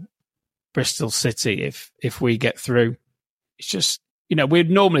Ham or Bristol City if we get through? It's just, we'd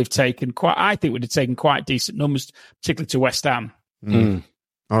normally have taken quite decent numbers, particularly to West Ham. On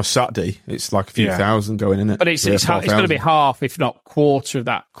a Saturday, it's like a few thousand going in it. But it's going to be half, if not quarter of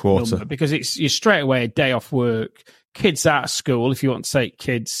that number, because you're straight away a day off work, kids out of school, if you want to take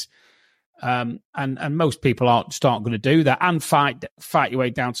kids. And most people aren't going to do that and fight your way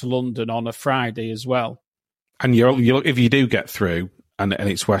down to London on a Friday as well. And if you do get through and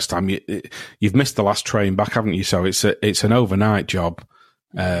it's West Ham, you've missed the last train back, haven't you? So it's an overnight job.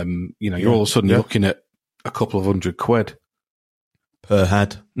 You're all of a sudden looking at a couple of £100 per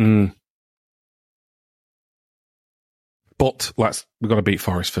head. But we've got to beat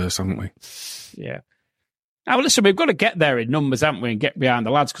Forest first, haven't we? Yeah. Now, listen, we've got to get there in numbers, haven't we, and get behind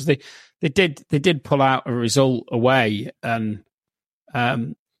the lads because they did pull out a result away, and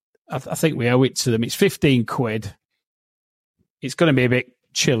I think we owe it to them. It's £15. It's going to be a bit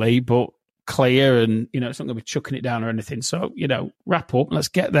chilly, but clear, and it's not going to be chucking it down or anything. So wrap up. Let's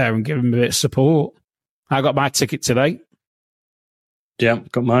get there and give them a bit of support. I got my ticket today. Yeah,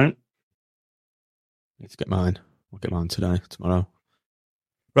 got mine. Need to get mine. I'll get mine tomorrow.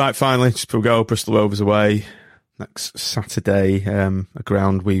 Right, finally, just before we go, Bristol Rovers away next Saturday. A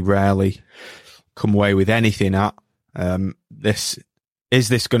ground we rarely come away with anything at. Is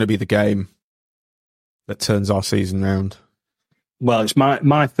this going to be the game that turns our season round? Well, it's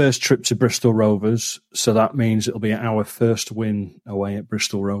my first trip to Bristol Rovers, so that means it'll be our first win away at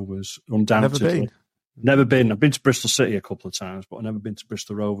Bristol Rovers, undoubtedly. Never been. I've been to Bristol City a couple of times, but I've never been to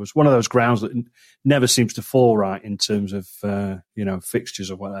Bristol Rovers. One of those grounds that never seems to fall right in terms of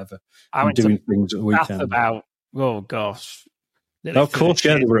fixtures or whatever. I went doing to things at the weekend. Oh gosh! Of course,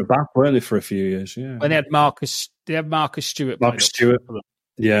 yeah, they were at Bath, weren't they, for a few years? Yeah, when they had Marcus Stewart. Marcus Stewart.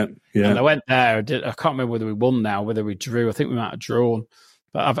 Yeah. And I went there. I can't remember whether we won now, whether we drew. I think we might have drawn.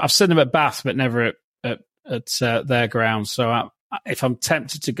 But I've seen them at Bath, but never at their ground. So if I'm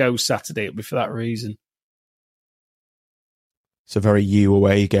tempted to go Saturday, it'll be for that reason. It's a very you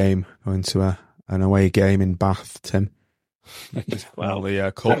away game, going to an away game in Bath, Tim. Well, the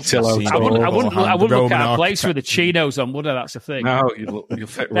I wouldn't look at a place with the chinos on, would I? That's the thing. No, you'll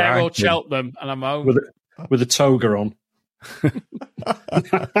fit They're right. all Cheltenham, and I'm home. With a toga on.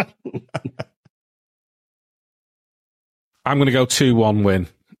 I'm going to go 2-1 win.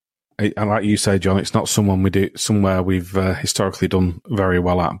 And like you say, John, it's not somewhere we've historically done very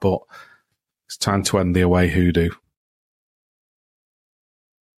well at, but it's time to end the away hoodoo.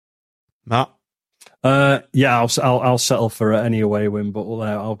 Matt? I'll settle for any away win, but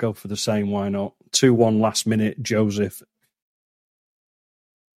I'll go for the same. Why not? 2-1 last minute, Joseph.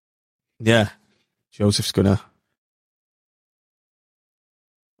 Yeah, Joseph's gonna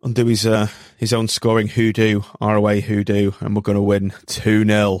undo his own scoring hoodoo, our away hoodoo, and we're gonna win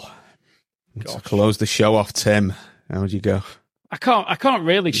 2-0 to close the show off. Tim, how would you go? I can't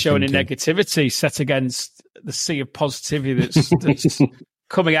really show any negativity set against the sea of positivity that's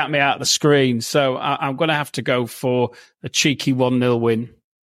coming at me out of the screen. So I'm going to have to go for a cheeky 1-0 win.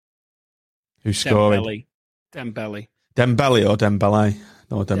 Who's scoring? Dembele. Dembele or Dembele?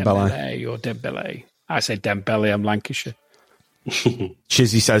 No, Dembele. Dembele or Dembele. I say Dembele, I'm Lancashire.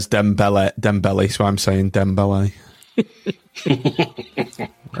 Chizzy says Dembele, so I'm saying Dembele.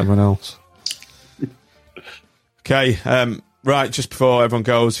 Everyone else. Okay, right, just before everyone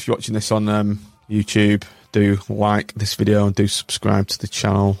goes, if you're watching this on YouTube, do like this video and do subscribe to the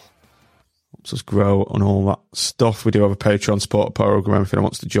channel. Helps us grow and all that stuff. We do have a Patreon support program. If anyone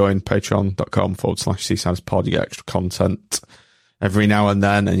wants to join, patreon.com/SeasidersPod. You get extra content every now and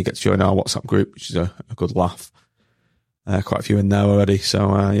then, and you get to join our WhatsApp group, which is a good laugh. Quite a few in there already.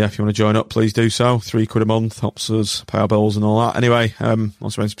 So, if you want to join up, please do so. £3 a month helps us pay our bills and all that. Anyway,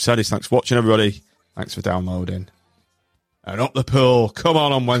 also remains to be said is thanks for watching, everybody. Thanks for downloading. And up the pool. Come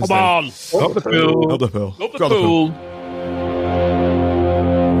on Wednesday. Come on. Up the pool. Up the pool. Up the pool.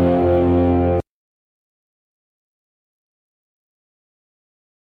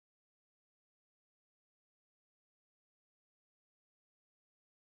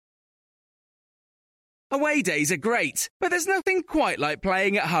 Away days are great, but there's nothing quite like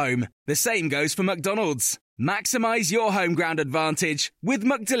playing at home. The same goes for McDonald's. Maximise your home ground advantage with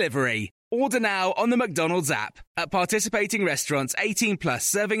McDelivery. Order now on the McDonald's app. At participating restaurants, 18 plus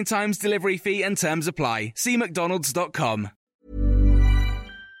serving times, delivery fee and terms apply. See mcdonalds.com.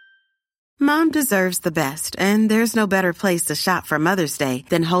 Mom deserves the best, and there's no better place to shop for Mother's Day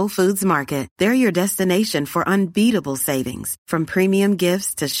than Whole Foods Market. They're your destination for unbeatable savings, from premium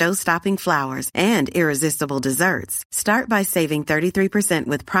gifts to show-stopping flowers and irresistible desserts. Start by saving 33%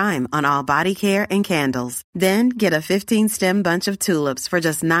 with Prime on all body care and candles. Then get a 15-stem bunch of tulips for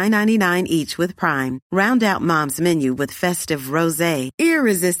just $9.99 each with Prime. Round out Mom's menu with festive rosé,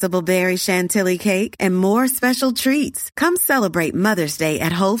 irresistible berry chantilly cake, and more special treats. Come celebrate Mother's Day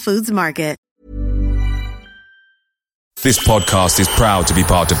at Whole Foods Market. This podcast is proud to be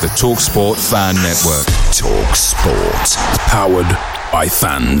part of the TalkSport Fan Network. TalkSport. Powered by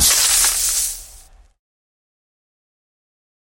fans.